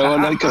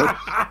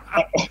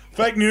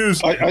fake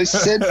news. I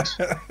said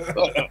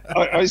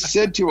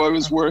to you, I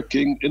was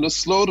working in a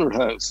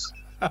slaughterhouse.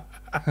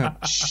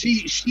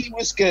 She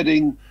was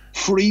getting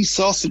free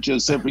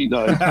sausages every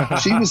night.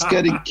 She was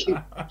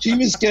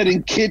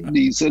getting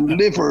kidneys and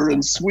liver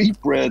and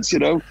sweetbreads.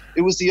 It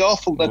was the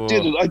offal that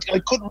did it. I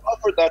couldn't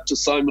offer that to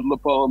Simon Le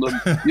Bon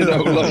and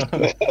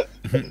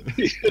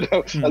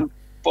and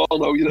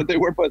Bono. They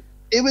were, but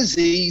it was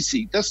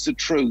easy. That's the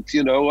truth.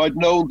 You know, I'd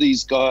known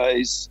these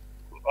guys.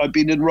 I'd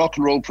been in rock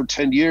and roll for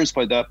 10 years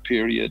by that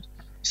period.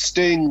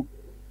 Sting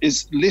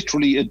is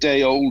literally a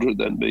day older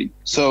than me.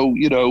 So,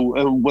 you know,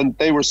 when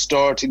they were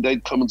starting,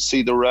 they'd come and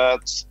see the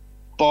Rats.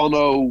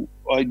 Bono,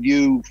 I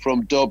knew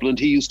from Dublin.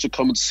 He used to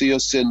come and see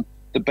us in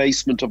the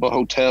basement of a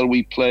hotel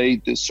we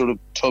played. This sort of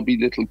tubby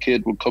little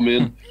kid would come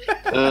in.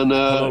 And,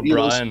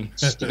 Brian.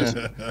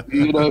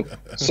 You know,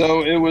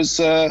 so it was...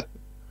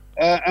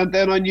 and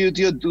then I knew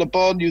Le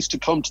Bon used to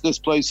come to this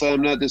place I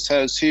am now, this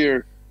house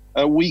here,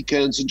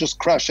 weekends and just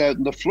crash out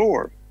on the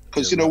floor.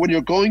 Because, you know, when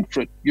you're going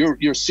for it,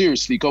 you're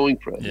seriously going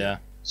for it. Yeah.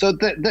 So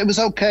that was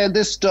okay. And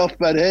this stuff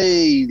about,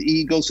 hey, the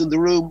egos in the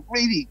room,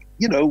 really,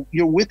 you know,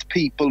 you're with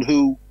people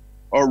who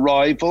are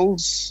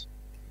rivals.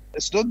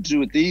 It's nothing to do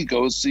with the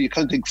egos. So you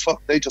kind of think,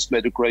 fuck, they just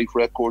made a great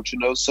record, you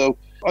know. So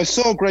I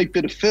saw a great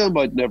bit of film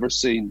I'd never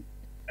seen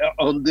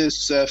on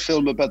this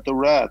film about the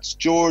Rats.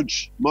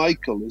 George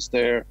Michael is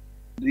there.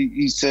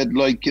 He said,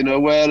 like, you know,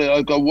 well,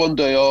 I've got one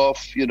day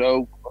off, you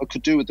know, I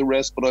could do with the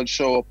rest, but I'll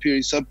show up here.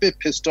 He said, I'm a bit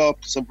pissed off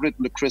because I've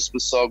written a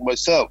Christmas song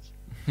myself.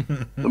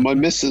 And my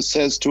missus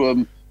says to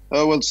him,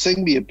 oh, well,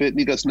 sing me a bit. And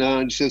he goes, no.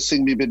 And she says,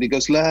 sing me a bit. And he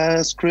goes,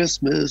 last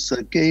Christmas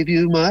I gave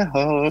you my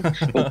heart,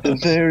 but the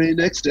very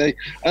next day.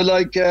 And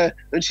like,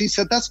 and she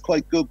said, that's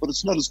quite good, but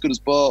it's not as good as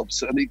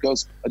Bob's. And he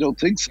goes, I don't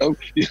think so.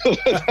 You know,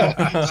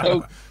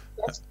 so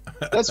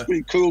that's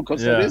pretty cool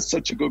because it is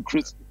such a good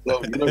Christmas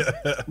song. You know,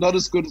 not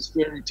as good as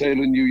Fairy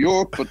Tale in New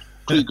York, but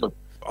pretty good.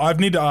 I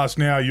need to ask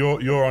now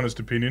your honest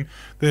opinion.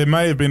 There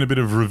may have been a bit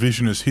of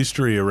revisionist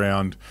history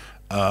around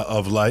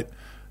of late.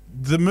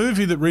 The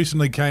movie that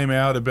recently came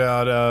out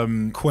about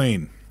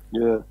Queen.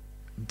 Yeah.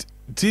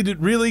 Did it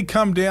really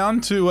come down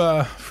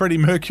to Freddie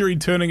Mercury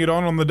turning it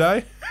on the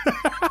day?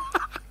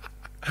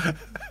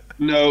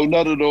 No,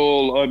 not at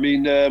all. I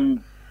mean,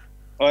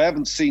 I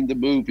haven't seen the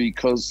movie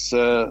because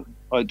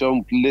I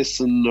don't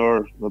listen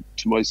or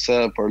to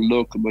myself or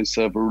look at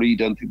myself or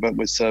read anything about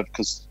myself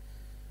because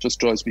it just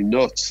drives me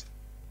nuts.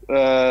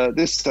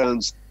 This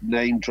sounds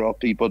name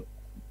droppy, but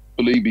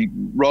believe me,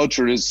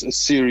 Roger is a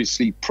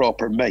seriously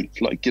proper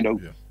mate, like, you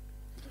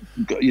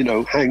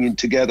know, hanging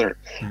together.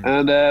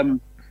 And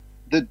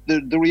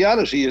the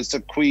reality is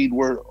that Queen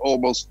were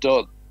almost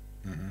done.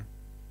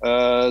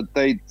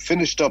 They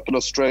finished up an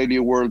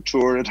Australia World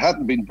Tour. It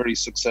hadn't been very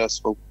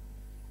successful.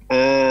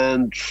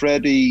 And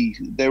Freddie,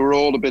 they were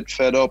all a bit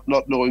fed up,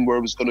 not knowing where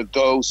it was going to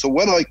go. So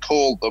when I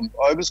called them,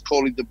 I was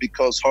calling them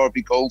because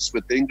Harvey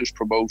Goldsmith, the English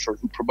promoter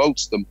who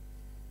promotes them,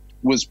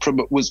 was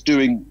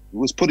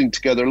putting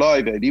together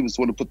Live Aid. He was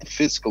the one who put the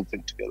fiscal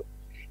thing together.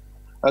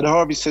 And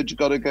Harvey said, you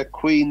got to get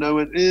Queen. I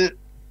went, you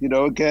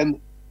know, again,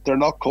 they're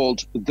not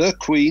called the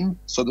Queen,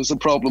 so there's a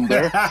problem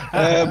there.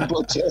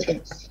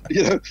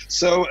 You know,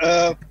 so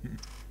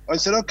I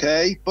said,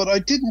 okay, but I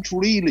didn't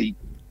really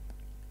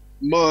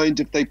mind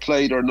if they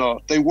played or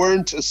not. They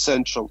weren't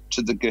essential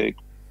to the gig.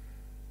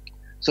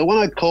 So when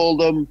I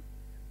called them,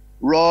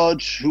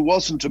 Rog, who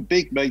wasn't a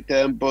big mate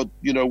then, but,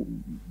 you know,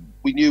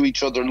 we knew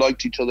each other and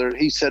liked each other.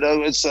 He said,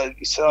 he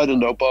said, I don't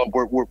know, Bob,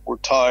 we're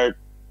tired.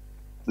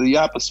 The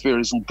atmosphere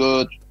isn't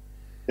good.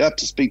 You have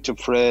to speak to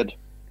Fred.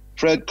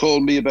 Fred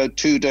called me about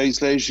 2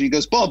 days later. He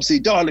goes,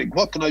 Bobsy, darling,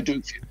 what can I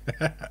do for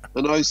you?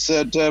 And I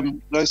said,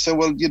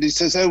 well, he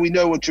says, oh, we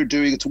know what you're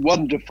doing. It's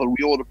wonderful.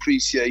 We all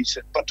appreciate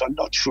it, but I'm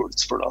not sure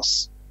it's for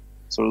us.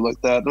 Sort of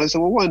like that. And I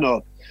said, well, why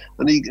not?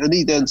 And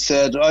he then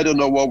said, I don't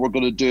know what we're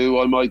going to do.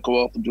 I might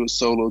go off and do a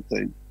solo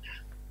thing.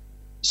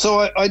 So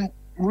I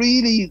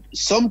really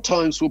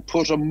sometimes will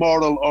put a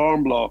moral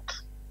arm lock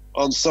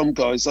on some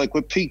guys. Like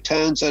with Pete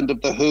Townsend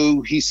of The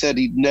Who, he said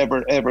he'd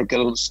never, ever get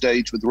on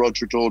stage with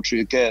Roger Daltrey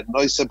again. And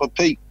I said, but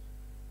Pete,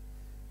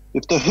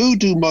 if The Who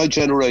do My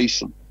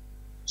Generation,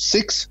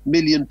 6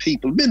 million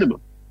people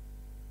minimum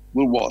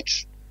will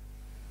watch.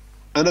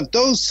 And of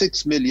those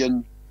 6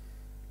 million,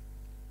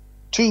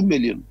 2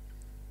 million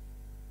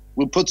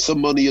will put some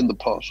money in the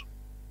pot.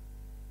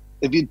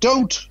 If you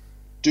don't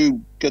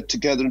get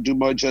together and do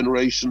My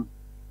Generation,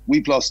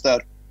 we've lost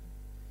that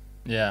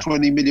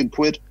 20 million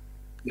quid,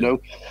 you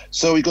know.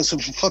 So he goes, for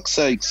fuck's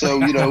sake. So,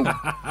 you know,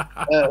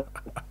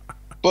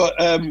 but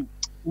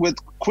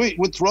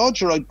with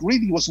Roger, I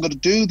really wasn't going to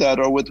do that,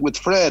 or with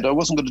Fred, I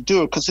wasn't going to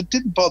do it because it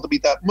didn't bother me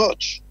that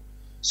much.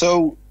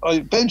 So I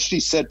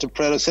eventually said to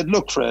Fred, I said,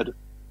 look, Fred,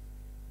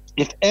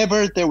 if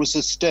ever there was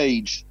a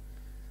stage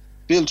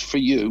built for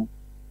you,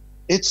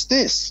 it's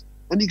this.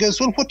 And he goes,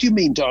 well, what do you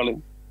mean,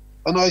 darling?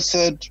 And I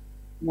said,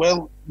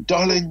 well,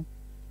 darling,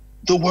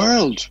 the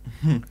world.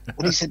 And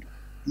he said,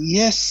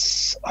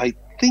 yes, I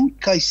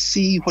think I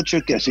see what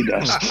you're getting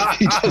at.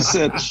 He just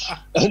said.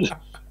 And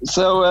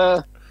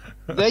so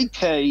they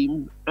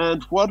came,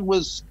 and what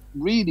was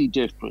really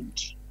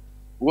different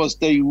was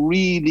they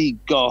really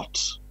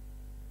got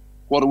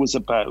what it was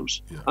about.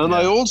 And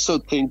I also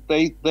think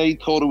they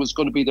thought it was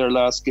going to be their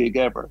last gig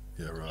ever.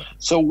 Yeah, right.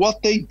 So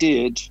what they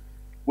did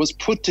was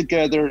put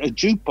together a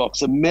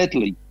jukebox, a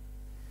medley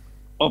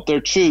of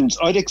their tunes.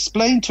 I'd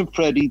explained to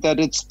Freddie that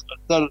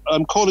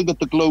I'm calling it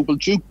the global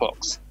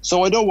jukebox.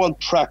 So I don't want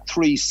track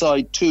 3,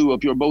 side 2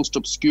 of your most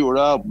obscure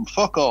album.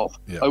 Fuck off.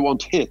 Yeah. I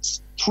want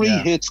hits. 3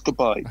 hits,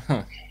 goodbye.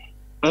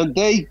 And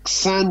they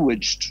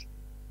sandwiched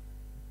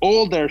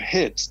all their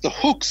hits, the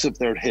hooks of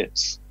their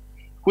hits,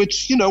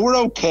 which, were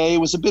okay. It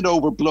was a bit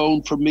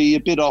overblown for me, a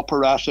bit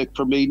operatic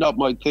for me, not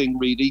my thing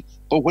really.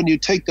 But when you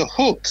take the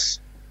hooks,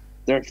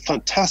 they're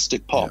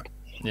fantastic pop.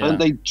 Yeah. And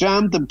they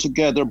jammed them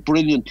together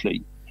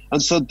brilliantly.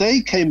 And so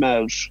they came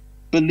out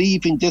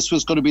believing this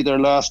was going to be their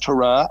last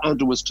hurrah,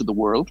 and it was to the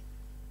world.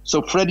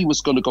 So Freddie was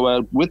going to go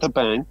out with a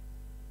bang,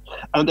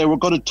 and they were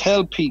going to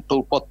tell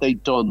people what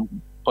they'd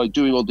done by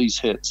doing all these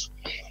hits.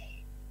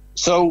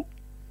 So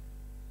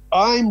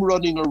I'm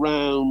running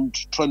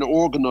around trying to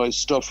organise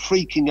stuff,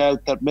 freaking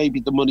out that maybe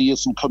the money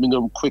isn't coming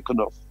on quick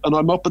enough. And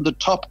I'm up in the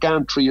top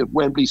gantry at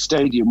Wembley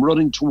Stadium,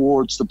 running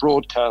towards the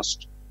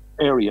broadcast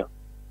area.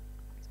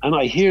 And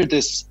I hear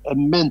this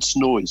immense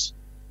noise.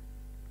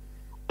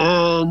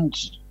 And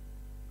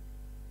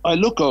I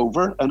look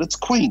over, and it's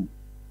Queen.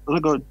 And I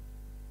go,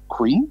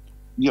 Queen?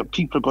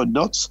 People are going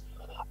nuts.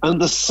 And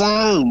the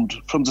sound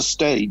from the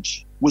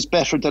stage was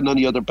better than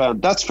any other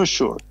band, that's for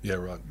sure. Yeah,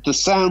 right. The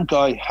sound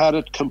guy had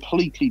it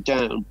completely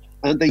down,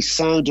 and they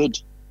sounded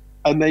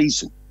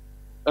amazing.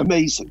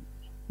 Amazing.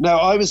 Now,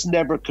 I was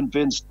never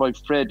convinced by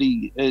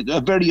Freddie, a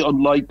very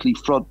unlikely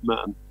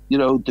frontman.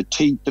 The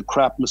teeth, the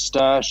crap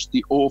moustache,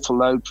 the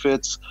awful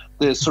outfits,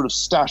 the sort of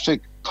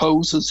static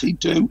poses he'd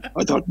do.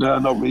 I thought, no,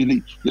 not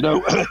really.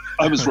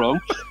 I was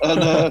wrong.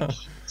 And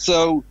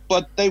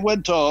but they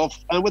went off,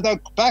 and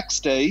without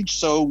backstage,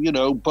 so,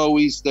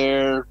 Bowie's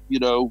there,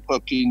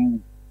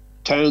 fucking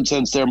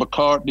Townsend's there,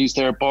 McCartney's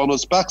there,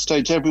 Bono's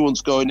backstage,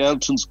 everyone's going,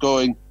 Elton's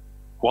going,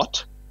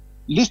 what?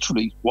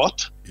 Literally,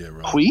 what? Yeah,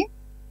 right. Queen?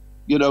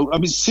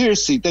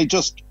 Seriously, they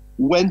just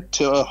went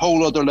to a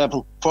whole other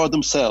level for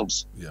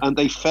themselves, and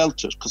they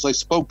felt it, because I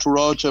spoke to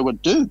Roger, I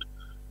went, dude,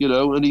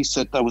 and he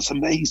said that was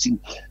amazing.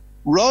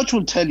 Rog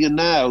will tell you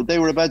now, they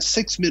were about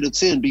 6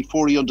 minutes in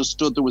before he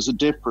understood there was a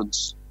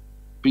difference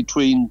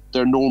between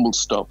their normal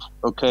stuff,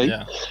 okay?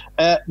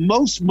 Yeah.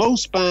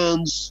 Most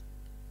bands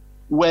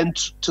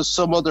went to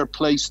some other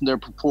place in their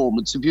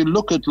performance. If you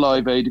look at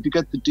Live Aid, if you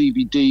get the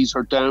DVDs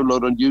or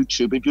download on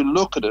YouTube, if you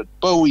look at it,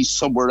 Bowie's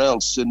somewhere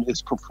else in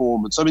his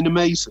performance.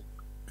 Amazing.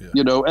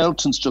 Yeah.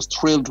 Elton's just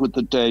thrilled with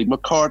the day.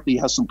 McCartney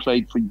hasn't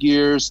played for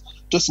years,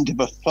 doesn't give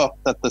a fuck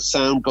that the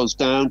sound goes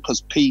down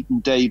because Pete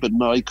and David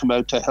and I come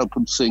out to help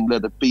him sing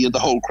Let It Be, and the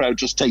whole crowd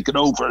just take it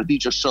over and he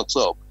just shuts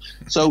up.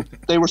 So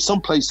they were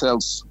someplace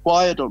else.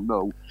 Why, I don't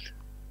know.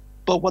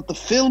 But what the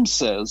film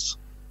says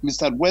is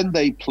that when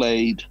they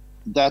played,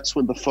 that's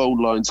when the phone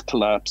lines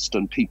collapsed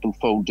and people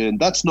phoned in.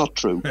 That's not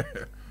true.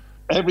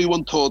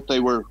 Everyone thought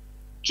they were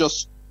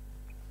just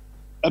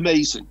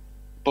amazing.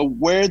 But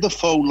where the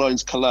phone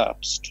lines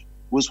collapsed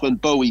was when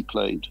Bowie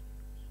played.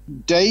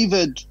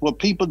 David, what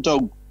people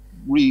don't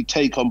really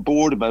take on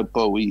board about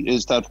Bowie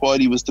is that while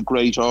he was the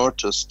great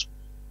artist,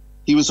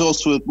 he was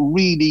also a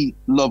really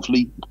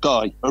lovely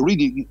guy,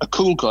 a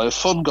cool guy, a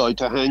fun guy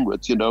to hang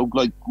with,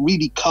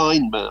 really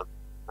kind man.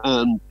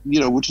 And,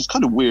 which is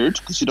kind of weird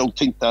because you don't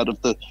think that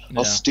of the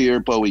austere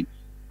Bowie.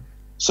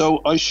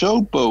 So I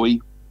showed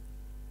Bowie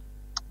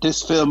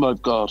this film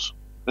I've got,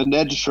 an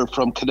editor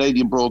from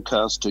Canadian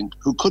Broadcasting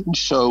who couldn't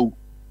show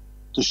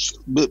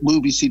the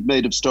movies he'd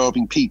made of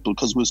starving people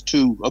because it was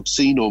too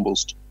obscene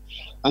almost.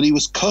 And he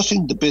was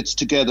cutting the bits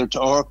together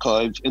to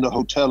archive in a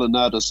hotel in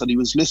Addis, and he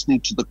was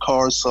listening to the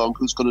Cars song,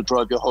 Who's Gonna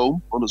Drive You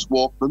Home, on his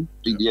Walkman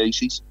in the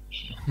 80s.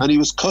 And he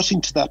was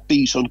cutting to that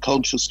beat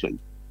unconsciously.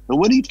 And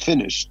when he'd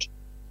finished,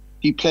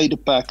 he played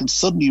it back and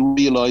suddenly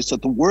realized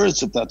that the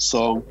words of that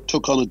song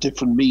took on a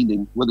different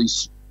meaning when he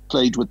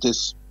played with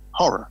this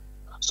horror.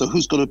 So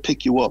who's going to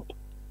pick you up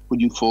when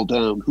you fall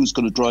down? Who's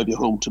going to drive you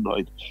home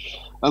tonight?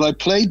 And I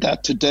played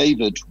that to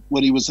David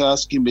when he was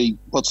asking me,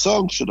 what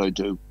song should I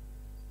do?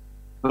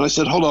 And I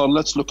said, hold on,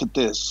 let's look at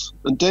this.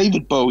 And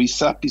David Bowie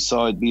sat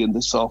beside me in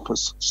this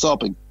office,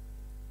 sobbing.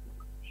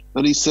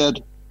 And he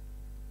said,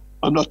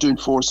 I'm not doing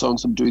 4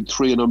 songs, I'm doing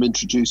 3, and I'm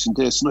introducing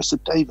this. And I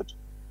said, David,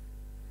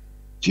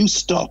 if you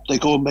stop, they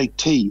go and make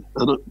tea,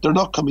 and they're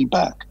not coming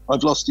back.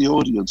 I've lost the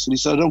audience. And he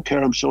said, I don't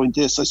care, I'm showing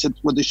this. I said,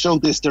 when they show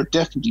this, they're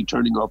definitely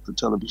turning off the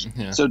television.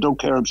 Yeah. So I don't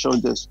care, I'm showing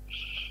this.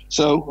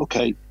 So,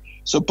 okay.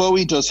 So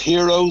Bowie does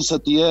Heroes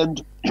at the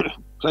end,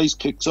 place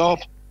kicks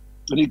off,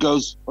 and he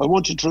goes, I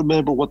want you to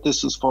remember what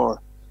this is for.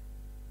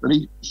 And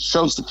he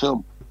shows the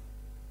film.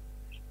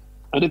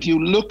 And if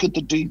you look at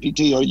the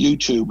DVD or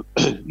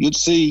YouTube, you'd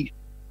see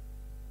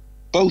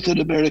both in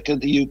America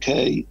and the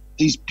UK,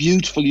 these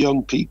beautiful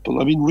young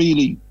people. I mean,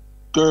 really,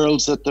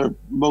 girls at their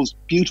most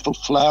beautiful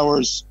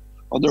flowers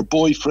on their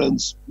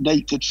boyfriends'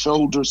 naked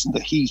shoulders in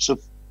the heat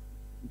of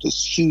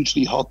this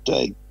hugely hot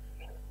day.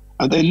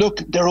 And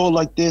they're all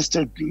like this,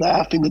 they're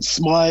laughing and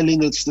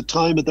smiling, it's the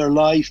time of their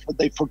life, and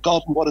they've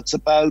forgotten what it's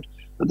about.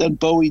 And then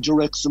Bowie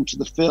directs them to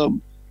the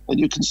film, and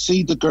you can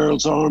see the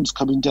girl's arms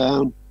coming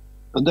down,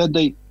 and then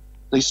they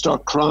they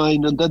start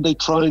crying, and then they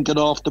try and get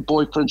off the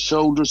boyfriend's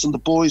shoulders, and the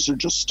boys are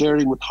just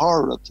staring with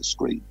horror at the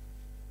screen.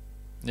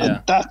 Yeah.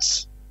 And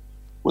that's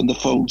when the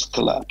phones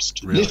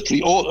collapsed. Really?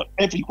 Literally,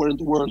 everywhere in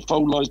the world,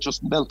 phone lines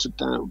just melted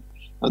down.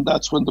 And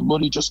that's when the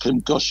money just came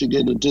gushing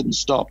in and didn't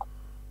stop.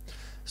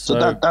 So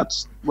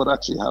that's what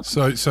actually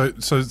happened.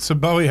 So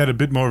Bowie had a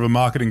bit more of a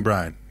marketing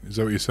brain. Is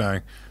that what you're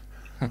saying?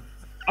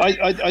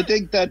 I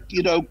think that,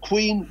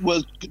 Queen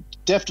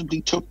definitely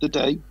took the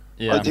day.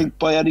 Yeah. I think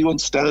by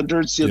anyone's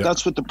standards,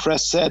 that's what the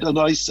press said, and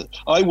I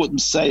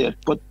wouldn't say it,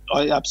 but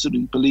I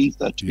absolutely believe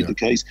that to be the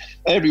case.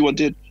 Everyone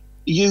did.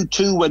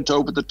 U2 went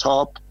over the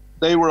top.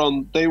 They were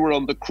on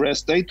the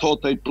crest. They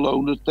thought they'd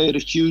blown it. They had a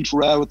huge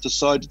row at the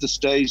side of the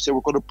stage. They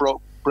were going to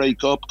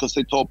break up because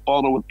they thought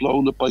Bono had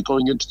blown it by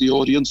going into the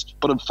audience,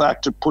 but in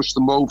fact it pushed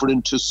them over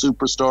into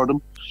superstardom.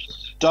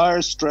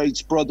 Dire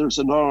Straits' Brothers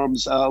in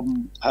Arms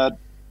album had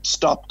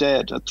stopped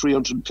dead at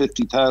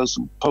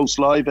 350,000. Post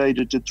Live Aid,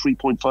 it did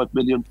 3.5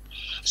 million.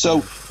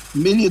 So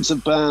millions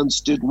of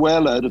bands did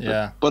well out of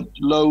it, but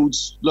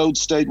loads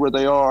stayed where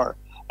they are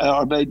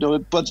made no.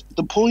 But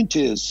the point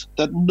is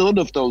that none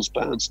of those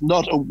bands,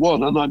 not a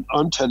one, and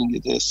I'm telling you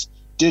this,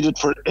 did it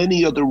for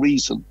any other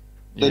reason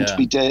than to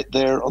be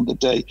there on the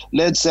day.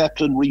 Led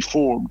Zeppelin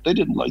reformed. They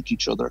didn't like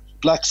each other.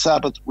 Black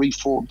Sabbath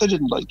reformed. They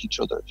didn't like each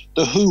other.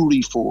 The Who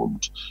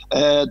reformed.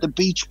 The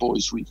Beach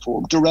Boys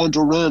reformed. Duran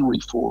Duran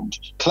reformed.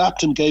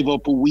 Clapton gave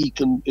up a week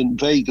in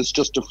Vegas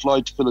just to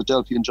fly to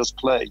Philadelphia and just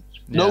play.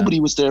 Yeah. Nobody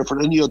was there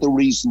for any other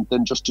reason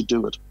than just to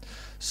do it.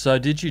 So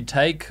did you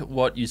take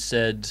what you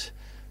said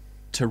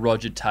to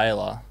Roger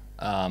Taylor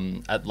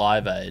at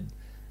Live Aid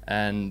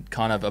and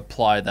kind of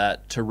apply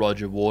that to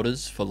Roger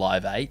Waters for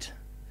Live 8?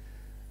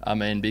 I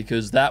mean,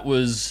 because that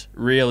was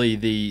really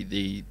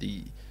the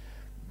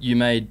you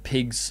made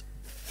pigs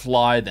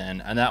fly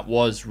then, and that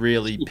was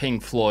really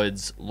Pink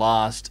Floyd's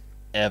last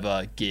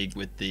ever gig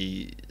with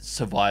the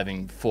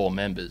surviving 4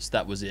 members.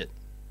 That was it.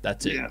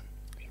 That's it.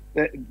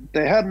 Yeah.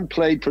 They hadn't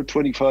played for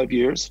 25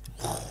 years.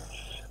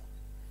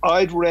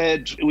 I'd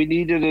read we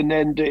needed an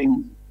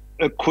ending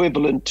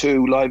equivalent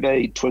to Live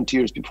Aid 20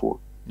 years before.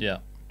 Yeah.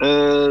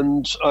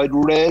 And I'd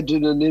read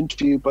in an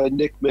interview by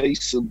Nick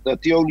Mason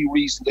that the only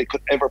reason he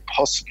could ever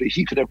possibly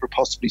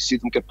see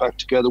them get back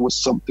together was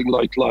something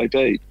like Live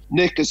Aid.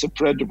 Nick is a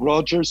friend of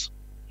Roger's.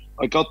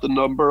 I got the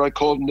number. I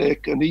called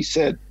Nick, and he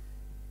said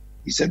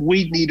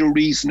we need a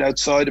reason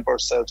outside of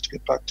ourselves to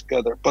get back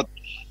together, but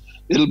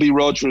it'll be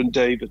Roger and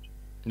David.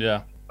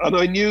 Yeah. And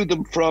I knew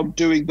them from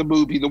doing the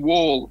movie The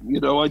Wall. I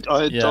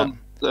had done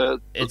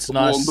the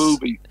Wall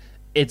movie.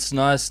 It's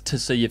nice to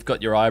see you've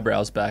got your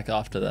eyebrows back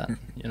after that.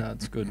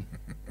 It's good.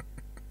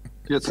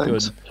 Yeah,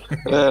 thanks.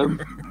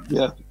 Good.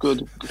 Yeah,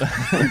 good.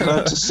 I'm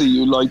glad to see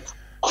you like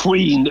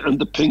Queen and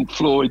the Pink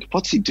Floyd.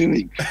 What's he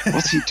doing?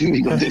 What's he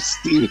doing on this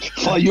thing?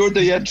 Oh, you're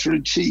the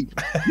editor-in-chief.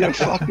 Yeah,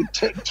 fucking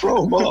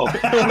throw him off.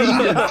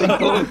 Queen and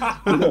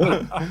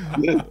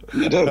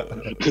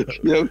Pink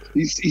Floyd.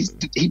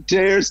 He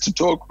dares to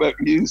talk about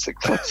music.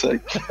 Fuck's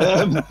sake.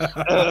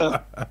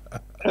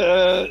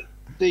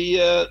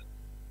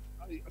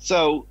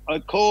 So I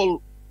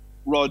call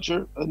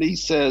Roger, and he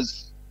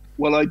says,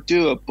 well, I'd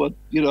do it, but,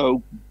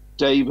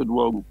 David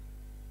won't.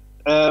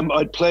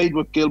 I'd played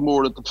with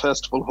Gilmore at the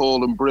Festival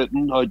Hall in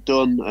Britain. I'd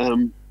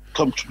done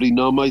Comfortably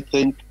Numb, I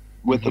think,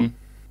 with him.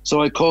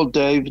 So I called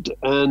David,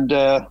 and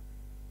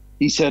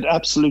he said,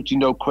 absolutely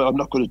no, I'm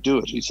not going to do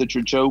it. He said,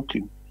 you're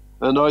joking.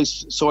 And I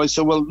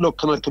said, well, look,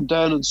 can I come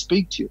down and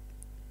speak to you?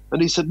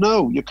 And he said,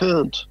 no, you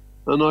can't.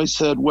 And I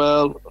said,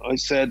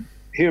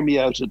 hear me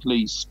out at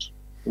least.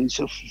 And he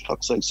said, for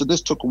fuck's sake. So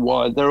this took a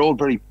while. They're all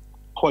very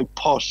quite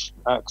posh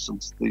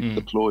accents,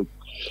 the Floyd.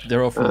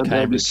 They're all from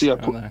Cambridge, you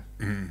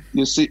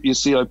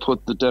see, I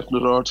put the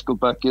definite article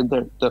back in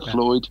there, that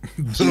Floyd.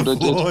 See what I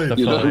did?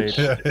 Floyd.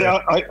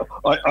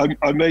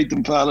 I made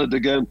them valid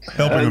again.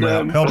 Helping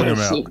them out.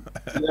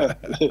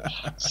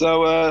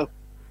 So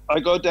I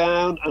go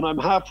down, and I'm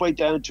halfway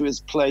down to his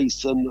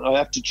place, and I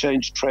have to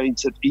change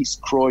trains at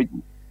East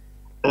Croydon.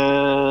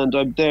 And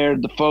I'm there,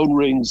 and the phone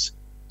rings.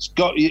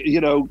 Scott,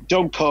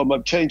 don't come.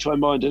 I've changed my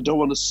mind. I don't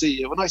want to see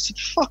you. And I said,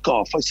 fuck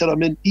off. I said,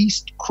 I'm in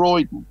East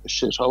Croydon, a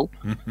shithole.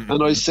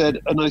 and I said,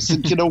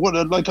 you know what?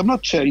 I'm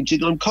not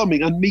changing. I'm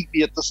coming, and meet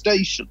me at the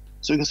station.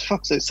 So he goes,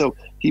 fuck's sake. So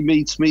he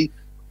meets me.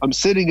 I'm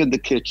sitting in the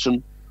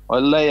kitchen. I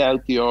lay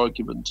out the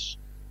argument.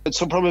 And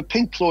so from a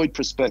Pink Floyd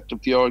perspective,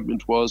 the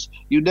argument was,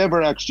 you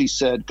never actually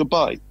said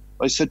goodbye.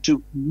 I said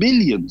to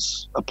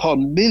millions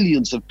upon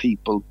millions of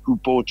people who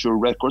bought your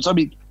records. I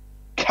mean,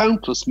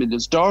 countless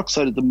millions. Dark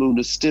Side of the Moon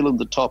is still in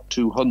the top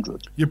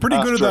 200. You're pretty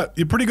good at that.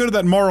 You're pretty good at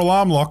that moral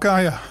arm lock,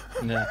 are you?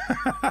 Yeah.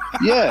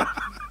 Yeah.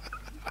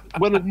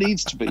 When it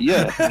needs to be.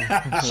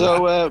 Yeah.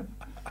 So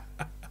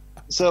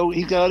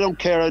he goes, I don't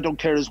care.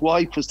 His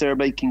wife was there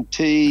making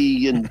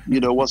tea, and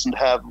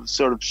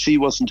she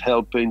wasn't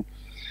helping.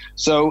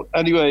 So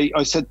anyway,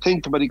 I said,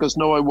 think about it. He goes,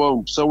 no, I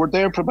won't. So we're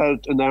there for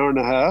about an hour and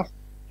a half.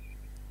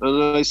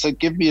 And I said,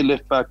 give me a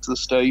lift back to the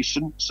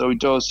station. So he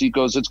does. He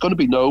goes, it's going to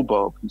be no,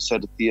 Bob, he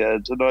said at the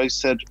end. And I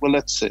said, well,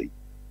 let's see.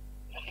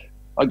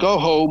 I go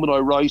home and I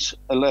write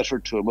a letter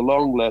to him, a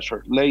long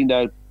letter, laying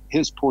out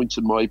his points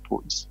and my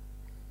points.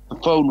 The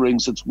phone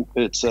rings,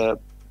 it's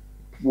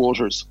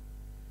Waters.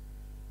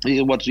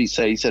 What did he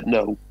say? He said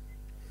no.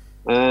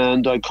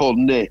 And I called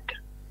Nick.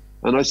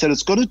 And I said,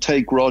 it's going to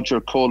take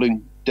Roger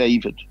calling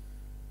David.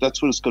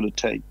 That's what it's going to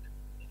take.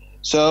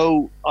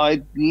 So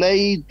I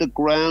laid the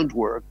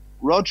groundwork.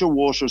 Roger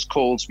Waters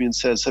calls me and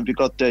says, have you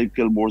got Dave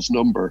Gilmore's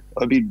number?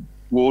 I mean,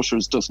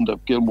 Waters doesn't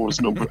have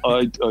Gilmore's number.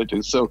 I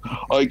do. So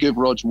I give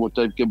Roger what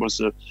Dave Gilmore's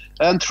number.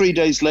 And 3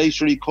 days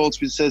later, he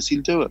calls me and says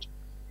he'll do it.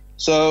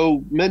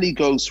 So many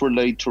ghosts were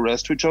laid to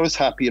rest, which I was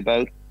happy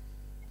about.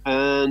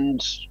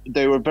 And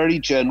they were very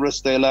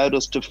generous. They allowed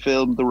us to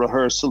film the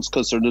rehearsals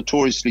because they're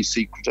notoriously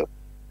secretive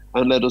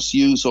and let us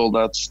use all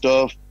that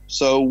stuff.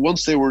 So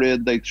once they were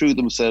in, they threw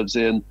themselves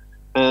in.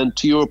 And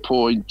to your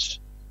point,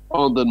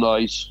 on the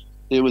night,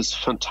 it was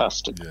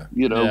fantastic,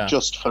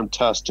 just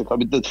fantastic. I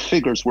mean, the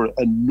figures were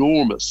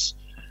enormous.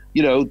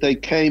 They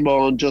came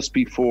on just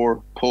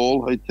before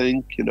Paul, I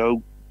think.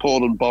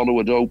 Paul and Bono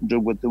had opened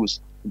it with, there was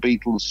the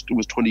Beatles, it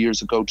was 20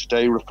 years ago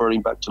today,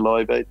 referring back to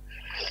Live Aid.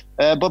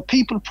 But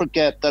people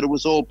forget that it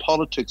was all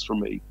politics for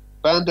me.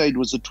 Band Aid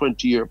was a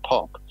 20-year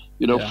pop.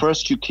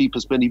 First you keep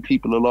as many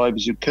people alive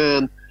as you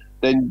can.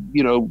 Then,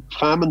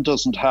 famine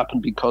doesn't happen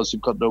because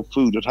you've got no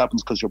food. It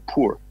happens because you're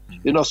poor.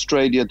 In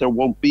Australia, there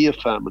won't be a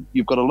famine.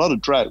 You've got a lot of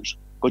drought,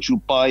 but you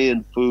buy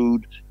in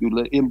food, you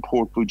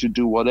import food, you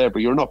do whatever.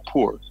 You're not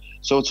poor.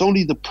 So it's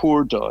only the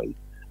poor die.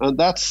 And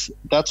that's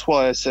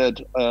why I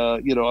said, I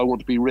want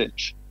to be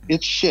rich.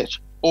 It's shit,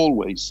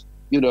 always.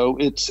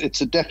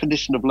 It's a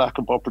definition of lack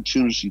of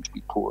opportunity to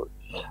be poor.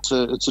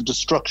 It's a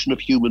destruction of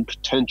human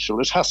potential.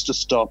 It has to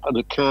stop, and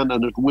it can,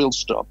 and it will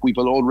stop. We've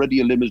already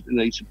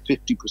eliminated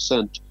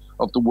 50%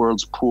 of the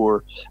world's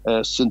poor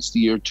since the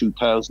year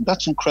 2000.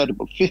 That's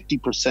incredible.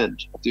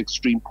 50% of the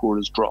extreme poor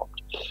has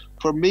dropped.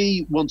 For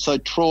me, once I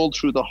trawled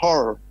through the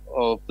horror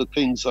of the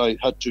things I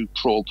had to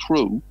trawl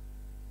through,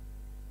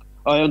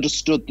 I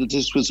understood that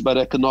this was about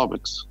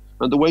economics.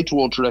 And the way to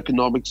alter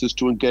economics is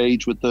to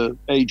engage with the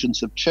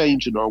agents of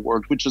change in our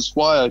world, which is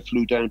why I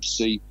flew down to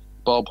see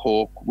Bob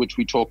Hawke, which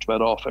we talked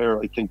about off air,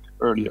 I think,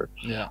 earlier.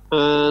 Yeah.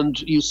 And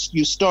you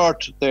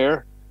start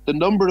there. The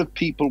number of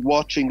people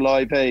watching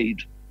Live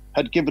Aid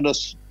had given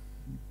us,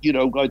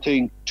 I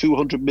think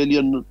 200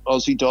 million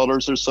Aussie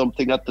dollars or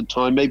something at the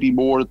time, maybe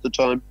more at the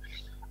time.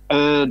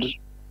 And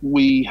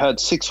we had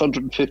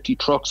 650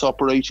 trucks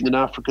operating in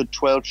Africa,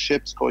 12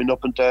 ships going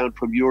up and down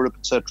from Europe,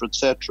 et cetera, et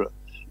cetera.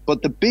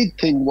 But the big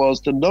thing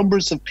was the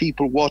numbers of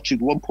people watching,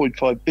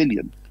 1.5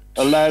 billion,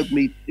 allowed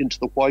me into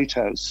the White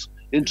House,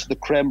 into the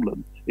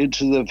Kremlin,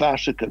 into the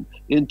Vatican,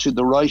 into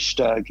the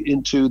Reichstag,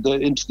 into the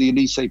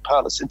Élysée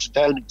Palace, into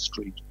Downing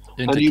Street.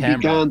 Into and you Canberra.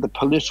 began the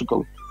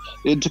political,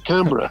 into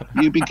Canberra.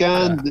 You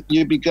began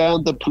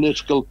the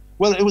political.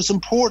 Well, it was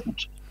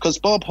important because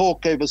Bob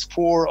Hawke gave us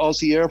 4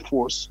 Aussie Air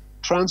Force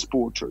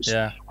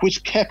transporters,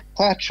 which kept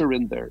Thatcher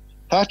in there.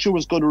 Thatcher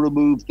was going to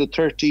remove the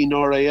 13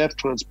 RAF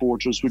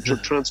transporters, which are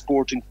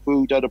transporting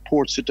food out of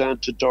Port Sudan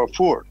to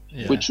Darfur,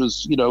 which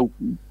was,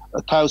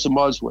 1,000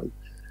 miles away.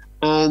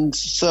 And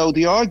so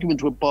the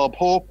argument with Bob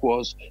Hawke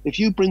was, if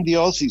you bring the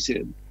Aussies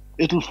in,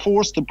 it'll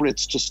force the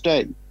Brits to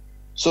stay.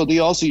 So the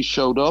Aussies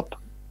showed up,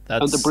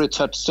 and the Brits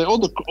had to stay. All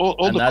the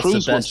crews.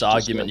 That's the best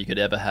argument you could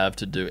ever have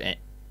to do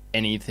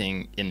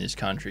anything in this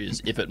country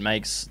is if it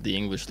makes the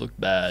English look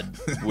bad,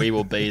 we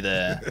will be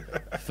there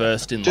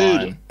first in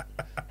line,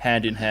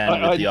 hand in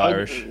hand with the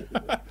Irish.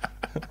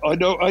 I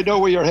know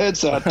where your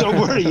head's at.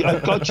 Don't worry,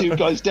 I've got you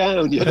guys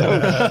down.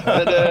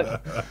 And,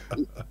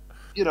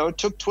 it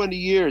took 20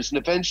 years, and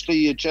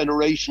eventually a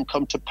generation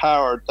come to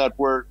power that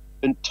were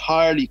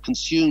entirely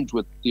consumed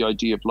with the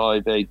idea of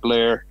Live Aid.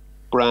 Blair,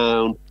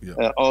 Brown,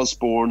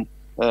 Osborne,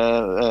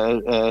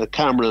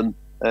 Cameron,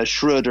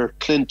 Schroeder,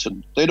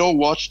 Clinton. They'd all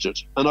watched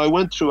it. And I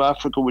went through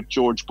Africa with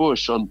George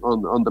Bush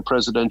on the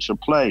presidential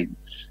plane.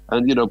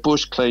 And,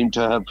 Bush claimed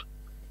to have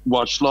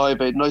watched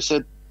Live Aid. And I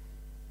said,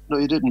 no,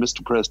 you didn't,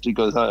 Mr. President. He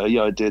goes,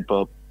 yeah, I did,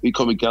 Bob. We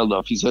call me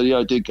Geldof. He said, yeah,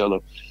 I did,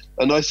 Geldof.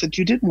 And I said,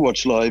 you didn't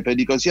watch Live Aid?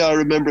 He goes, yeah, I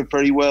remember it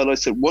very well. I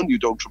said, one, you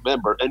don't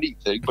remember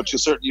anything, but you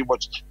certainly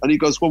watched. And he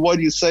goes, well, why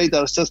do you say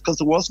that? I said, because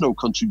there was no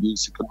country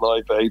music in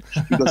Live Aid.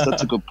 He goes,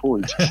 that's a good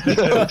point.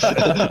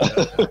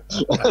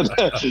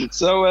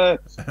 So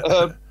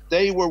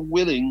they were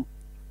willing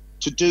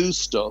to do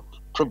stuff,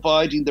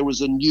 providing there was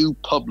a new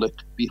public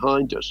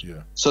behind it.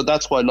 Yeah. So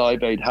that's why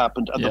Live Aid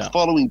happened. And the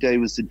following day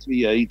was the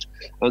G8,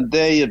 and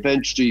they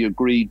eventually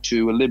agreed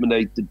to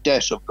eliminate the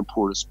debt of the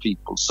poorest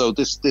people. So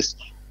this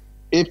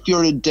if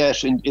you're in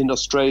debt in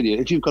Australia,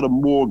 if you've got a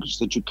mortgage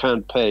that you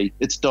can't pay,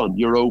 it's done.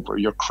 You're over.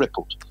 You're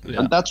crippled. Yeah.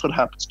 And that's what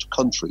happens to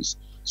countries.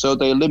 So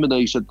they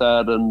eliminated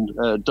that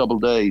and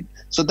doubled aid.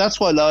 So that's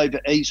why Live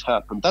 8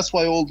 happened. That's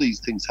why all these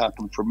things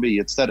happen for me.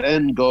 It's that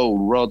end goal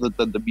rather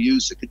than the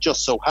music. It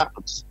just so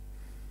happens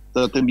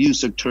that the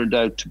music turned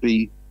out to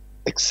be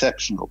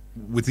exceptional.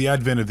 With the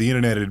advent of the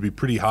internet, it'd be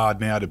pretty hard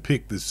now to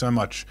pick. There's so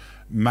much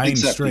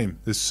mainstream. Exactly.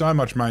 There's so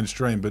much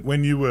mainstream. But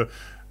when you were,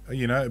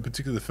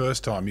 particularly the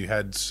first time, you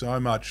had so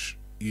much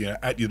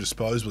at your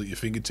disposal, at your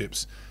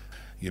fingertips.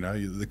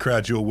 The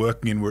crowds you're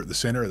working in were at the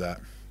centre of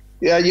that.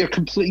 Yeah, you're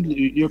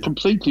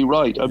completely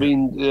right. I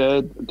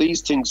mean,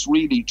 these things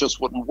really just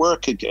wouldn't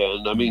work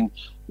again. I mean,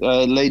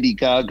 Lady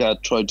Gaga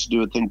tried to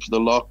do a thing for the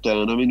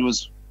lockdown. I mean,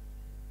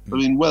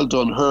 well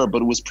done her,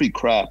 but it was pretty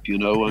crap. I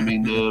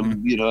mean, I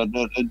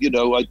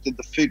think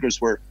the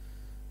figures were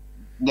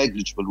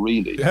negligible,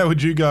 really. How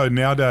would you go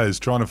nowadays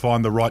trying to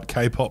find the right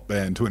K-pop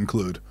band to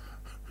include?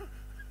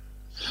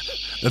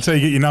 That's how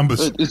you get your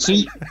numbers. It's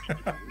easy.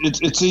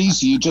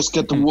 You just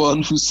get the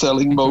one who's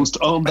selling most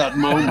on that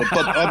moment.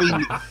 But I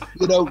mean,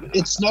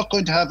 it's not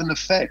going to have an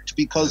effect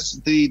because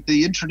the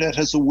internet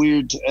has a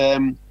weird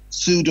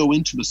pseudo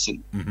intimacy.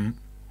 Mm-hmm.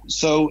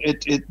 So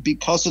it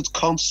because it's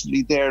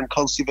constantly there and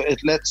constantly,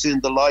 it lets in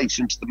the light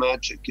into the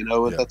magic.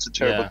 That's a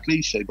terrible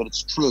cliche, but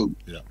it's true.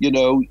 Yeah.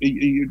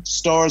 Your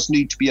stars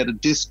need to be at a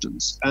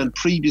distance, and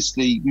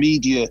previously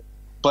media,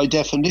 by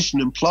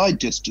definition, implied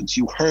distance.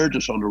 You heard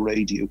it on the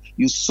radio.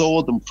 You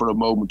saw them for a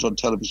moment on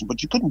television,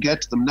 but you couldn't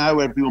get to them. Now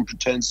everyone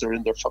pretends they're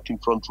in their fucking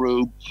front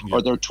room,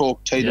 or they're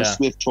Taylor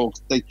Swift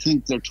talks. They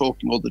think they're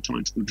talking all the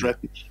time to them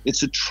directly.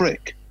 It's a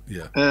trick.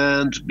 Yeah.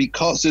 And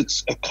because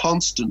it's a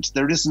constant,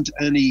 there isn't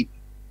any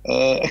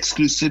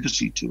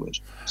exclusivity to it.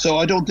 So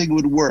I don't think it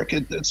would work.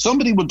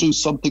 Somebody will do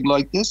something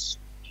like this.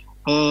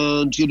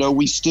 And,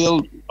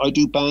 I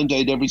do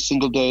Band-Aid every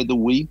single day of the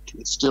week.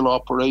 It still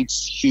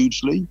operates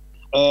hugely.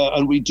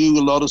 And we do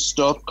a lot of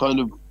stuff kind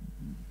of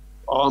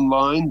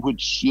online,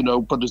 which,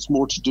 but it's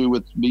more to do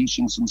with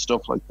meetings and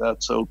stuff like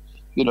that. So,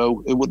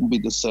 it wouldn't be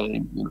the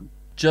same,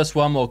 Just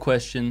one more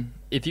question.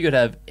 If you could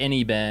have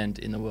any band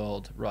in the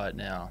world right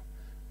now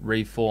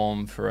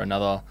reform for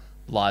another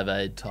Live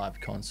Aid type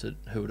concert,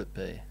 who would it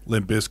be?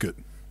 Limp Bizkit.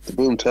 The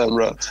Boomtown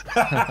Rats.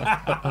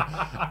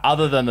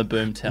 Other than the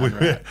Boomtown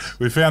Rats.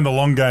 We found the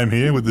long game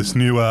here with this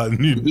new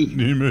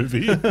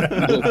movie.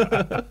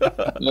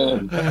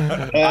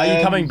 Are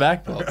you coming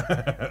back, Bob?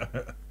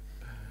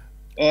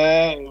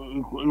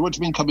 What do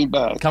you mean coming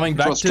back? Coming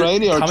back to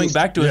Australia? Coming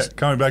back to us.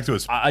 Coming back to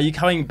us. Are you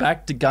coming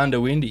back to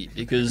Gundawindi?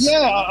 Because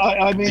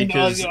I mean,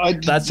 because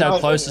that's our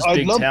closest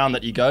big town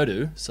that you go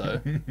to.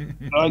 So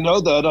I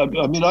know that. I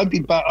mean, I'd be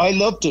back. I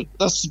loved it.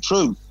 That's the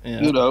truth.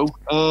 Yeah.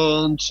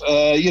 And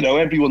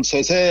everyone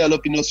says, "Hey, I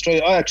love being in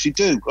Australia." I actually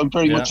do. I'm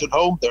very much at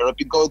home there. I've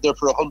been going there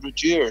for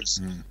 100 years,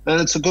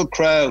 and it's a good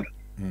crowd.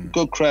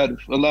 Good crowd.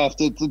 I laugh.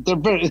 They're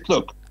very.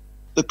 Look,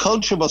 the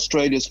culture of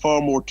Australia is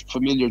far more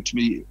familiar to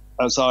me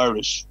as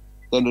Irish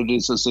than it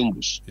is as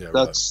English. Yeah,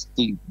 that's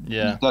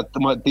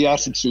right. The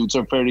attitudes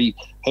are very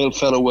hail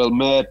fellow, well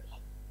met,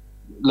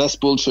 less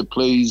bullshit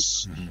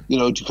please, do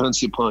you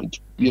fancy a pint,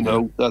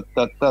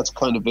 that's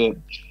kind of it.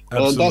 Absolutely.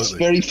 And that's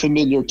very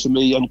familiar to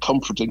me and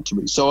comforting to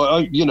me. So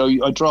I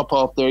drop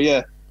off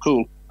there,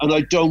 cool, and I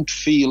don't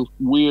feel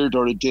weird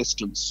or a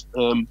distance,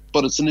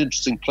 but it's an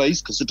interesting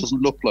place because it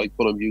doesn't look like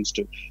what I'm used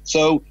to.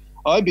 So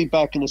I'll be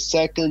back in a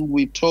second.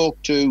 We've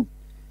talked to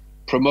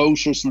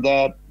promoters and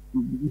that.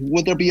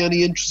 Would there be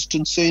any interest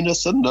in seeing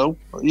us? And no,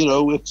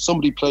 if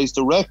somebody plays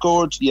the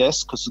record,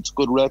 yes, because it's a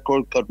good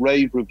record, got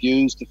rave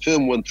reviews. The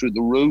film went through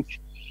the roof.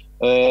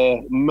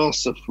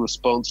 Massive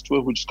response to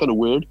it, which is kind of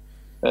weird.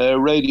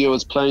 Radio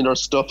is playing our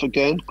stuff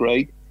again.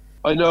 Great.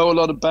 I know a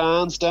lot of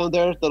bands down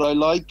there that I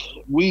like.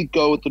 We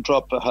go at the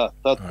drop of a hat.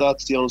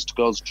 That's the honest to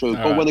God's truth.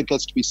 But when it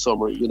gets to be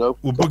summer,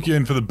 we'll book you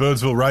in for the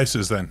Birdsville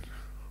races then.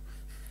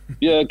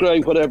 Yeah,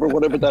 great,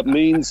 whatever that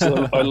means.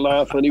 I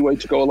laugh anyway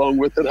to go along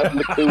with it, having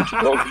the clue to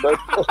talk about.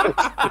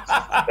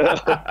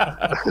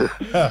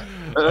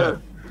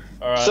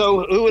 All right.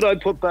 So who would I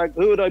put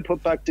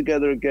back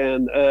together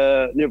again?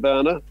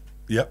 Nirvana.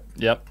 Yep.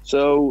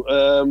 So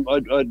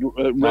I'd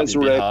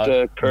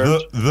resurrect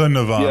Kurt. The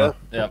Nirvana.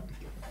 Yeah.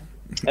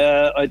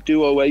 Yep. I'd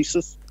do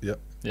Oasis. Yep.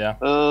 Yeah.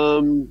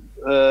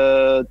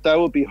 That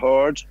would be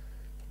hard.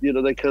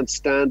 They can't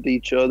stand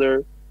each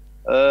other.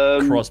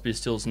 Crosby,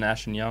 Stills,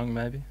 Nash and Young,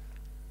 maybe.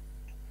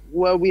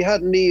 Well, we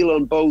had Neil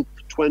on both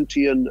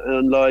 20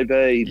 and Live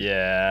Aid.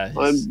 Yeah.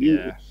 If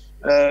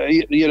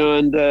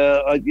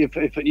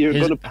you're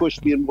going to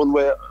push me in one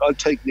way, I'll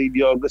take Neil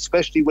Young,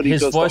 especially when he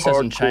does the hardcore. His voice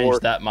hasn't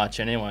changed that much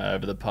anyway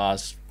over the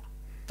past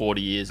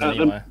 40 years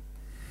anyway.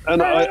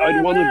 And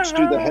I'd want him to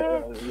do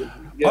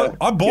the...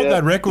 I bought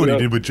that record he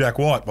did with Jack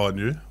White, mind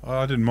you.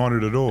 I didn't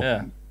mind it at all.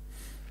 Yeah.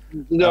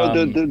 No,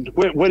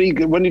 when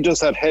he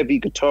does that heavy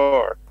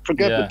guitar,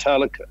 forget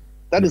Metallica.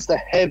 That is the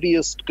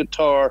heaviest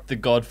guitar. The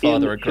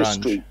Godfather in of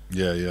grunge. History.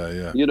 Yeah.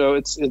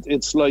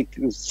 It's like,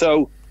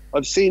 so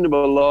I've seen him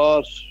a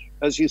lot.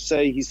 As you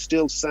say, he's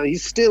still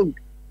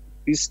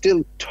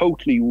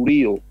totally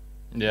real.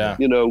 Yeah.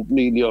 Neil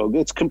Young.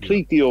 It's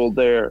completely all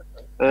there,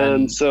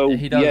 and so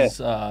he does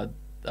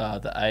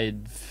the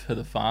aid for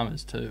the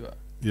farmers too.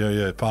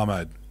 Yeah, Farm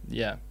Aid.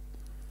 Yeah.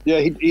 Yeah,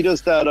 he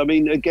does that. I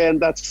mean, again,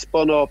 that's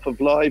spun off of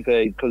Live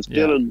Aid because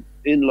Dylan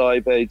in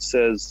Live Aid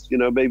says,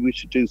 maybe we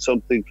should do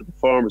something for the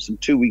farmers.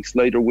 And 2 weeks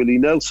later, Willie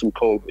Nelson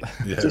called me.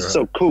 This is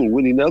so cool.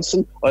 Willie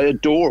Nelson, I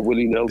adore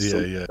Willie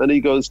Nelson. Yeah. And he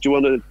goes, do you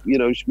want to,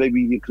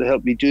 maybe you can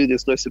help me do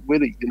this? And I said,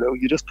 Willie,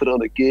 you just put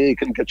on a gig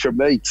and get your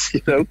mates,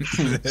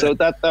 So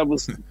that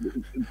was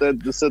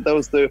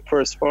the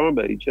first Farm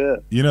Aid, yeah.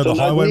 The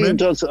Highwaymen?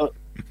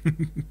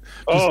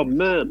 Oh,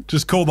 man.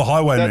 Just call the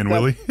Highwaymen,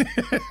 Willie.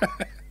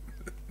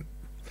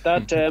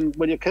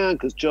 Well, you can't,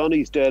 because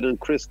Johnny's dead and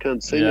Chris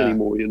can't sing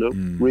anymore,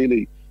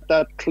 really.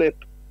 That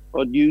clip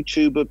on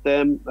YouTube of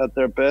them at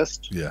their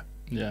best,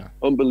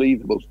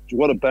 unbelievable.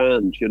 What a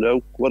band,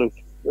 what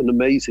an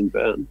amazing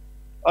band.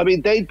 I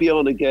mean, they'd be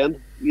on again,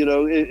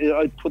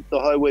 I'd put the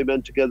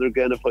Highwaymen together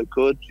again if I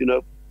could,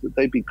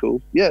 they'd be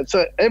cool. Yeah,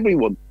 so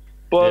everyone.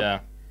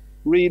 But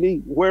really,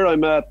 where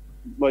I'm at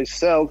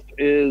myself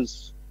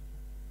is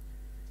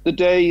the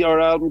day our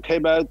album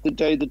came out, the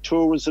day the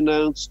tour was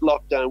announced,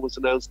 lockdown was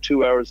announced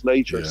 2 hours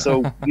later. Yeah.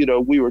 So,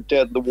 we were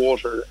dead in the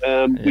water.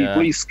 We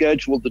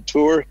rescheduled the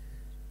tour.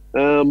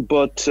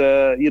 But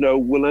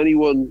will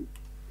anyone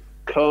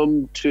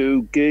come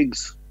to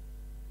gigs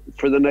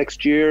for the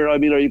next year? I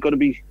mean, are you going to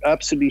be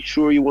absolutely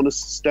sure you want to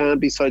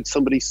stand beside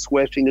somebody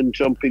sweating and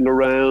jumping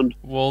around?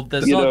 Well,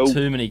 there's not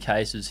too many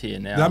cases here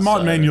now. That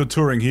might mean you're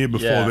touring here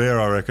before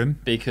there, I reckon.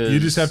 Because you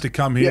just have to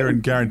come here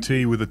and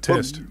guarantee with a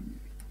test.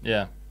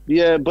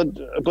 Yeah,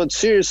 but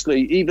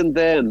seriously, even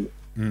then,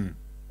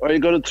 are you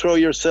going to throw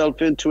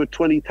yourself into a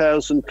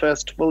 20,000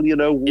 festival?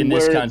 In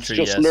this where country,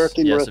 it's just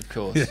lurking yes, of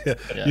course. Yeah.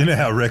 You know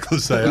how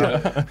reckless they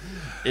are.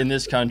 In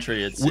this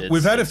country,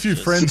 we've had a few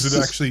friends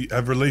that actually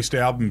have released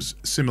albums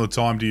similar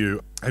time to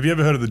you. Have you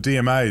ever heard of the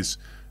DMAs?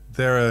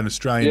 They're an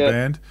Australian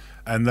band,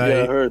 and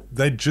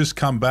they'd just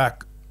come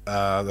back.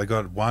 They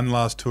got one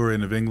last tour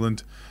in of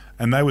England.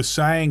 And they were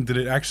saying that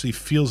it actually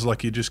feels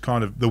like you're just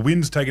kind of, the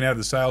wind's taken out of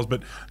the sails.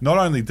 But not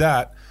only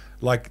that,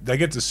 like they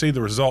get to see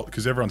the result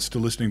because everyone's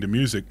still listening to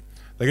music.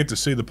 They get to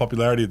see the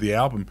popularity of the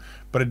album.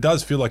 But it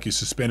does feel like you're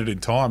suspended in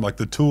time. Like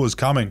the tour's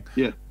coming,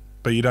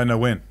 but you don't know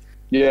when.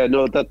 Yeah,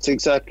 no, that's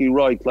exactly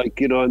right. Like,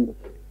 I'm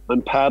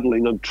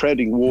paddling, I'm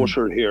treading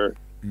water here.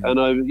 And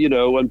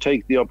I'm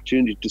taking the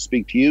opportunity to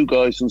speak to you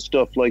guys and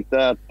stuff like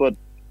that. But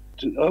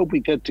I hope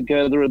we get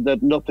together and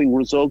that nothing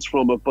results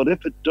from it. But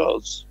if it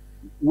does,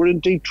 we're in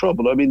deep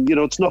trouble. I mean,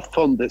 it's not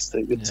fun, this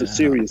thing. It's a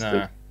serious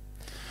thing.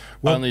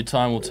 Well, only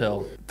time will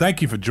tell.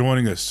 Thank you for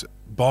joining us,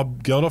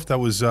 Bob Geldof. That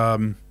was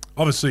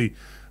obviously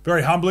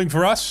very humbling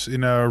for us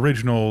in our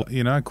original,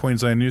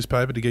 Queensland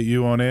newspaper to get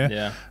you on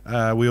air.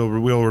 Yeah. We all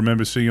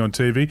remember seeing you on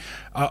TV.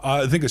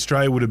 I think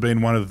Australia would have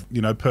been one of,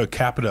 per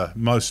capita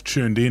most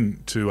tuned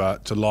in to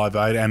Live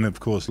Aid and, of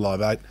course,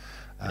 Live 8.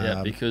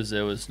 Because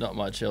there was not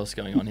much else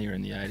going on here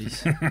in the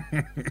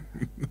 80s.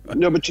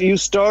 No, but you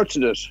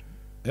started it.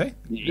 Hey?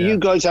 You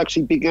guys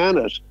actually began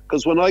it,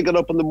 because when I got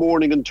up in the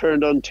morning and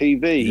turned on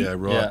TV,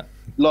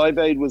 Live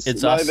Aid was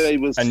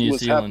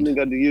happening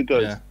under you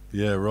guys.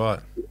 Yeah, right.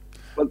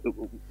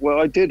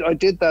 Well, I did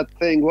that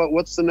thing.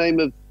 What's the name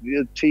of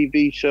the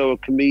TV show? A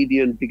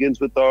comedian begins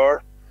with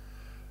R.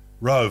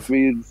 Rove.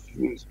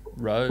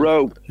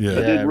 Rove. Yeah. I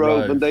did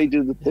Rove, and they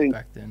did the thing.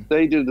 Back then.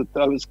 They did it.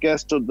 I was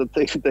guest on the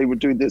thing. They were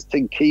doing this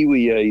thing,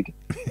 Kiwi Aid.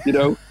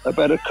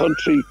 About a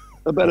country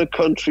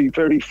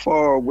very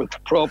far with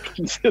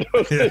problems. Well,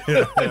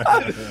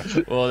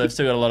 they've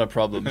still got a lot of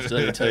problems,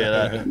 let me tell you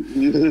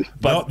that.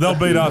 But they'll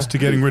beat us to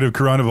getting rid of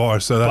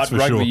coronavirus, so that's for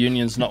sure. But rugby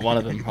union's not one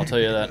of them, I'll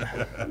tell you that.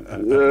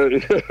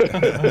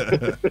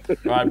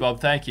 All right,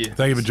 Bob, thank you.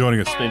 Thank you for joining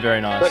us. It's been very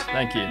nice.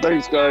 Thank you.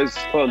 Thanks, guys.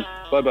 Fun.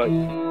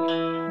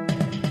 Bye-bye.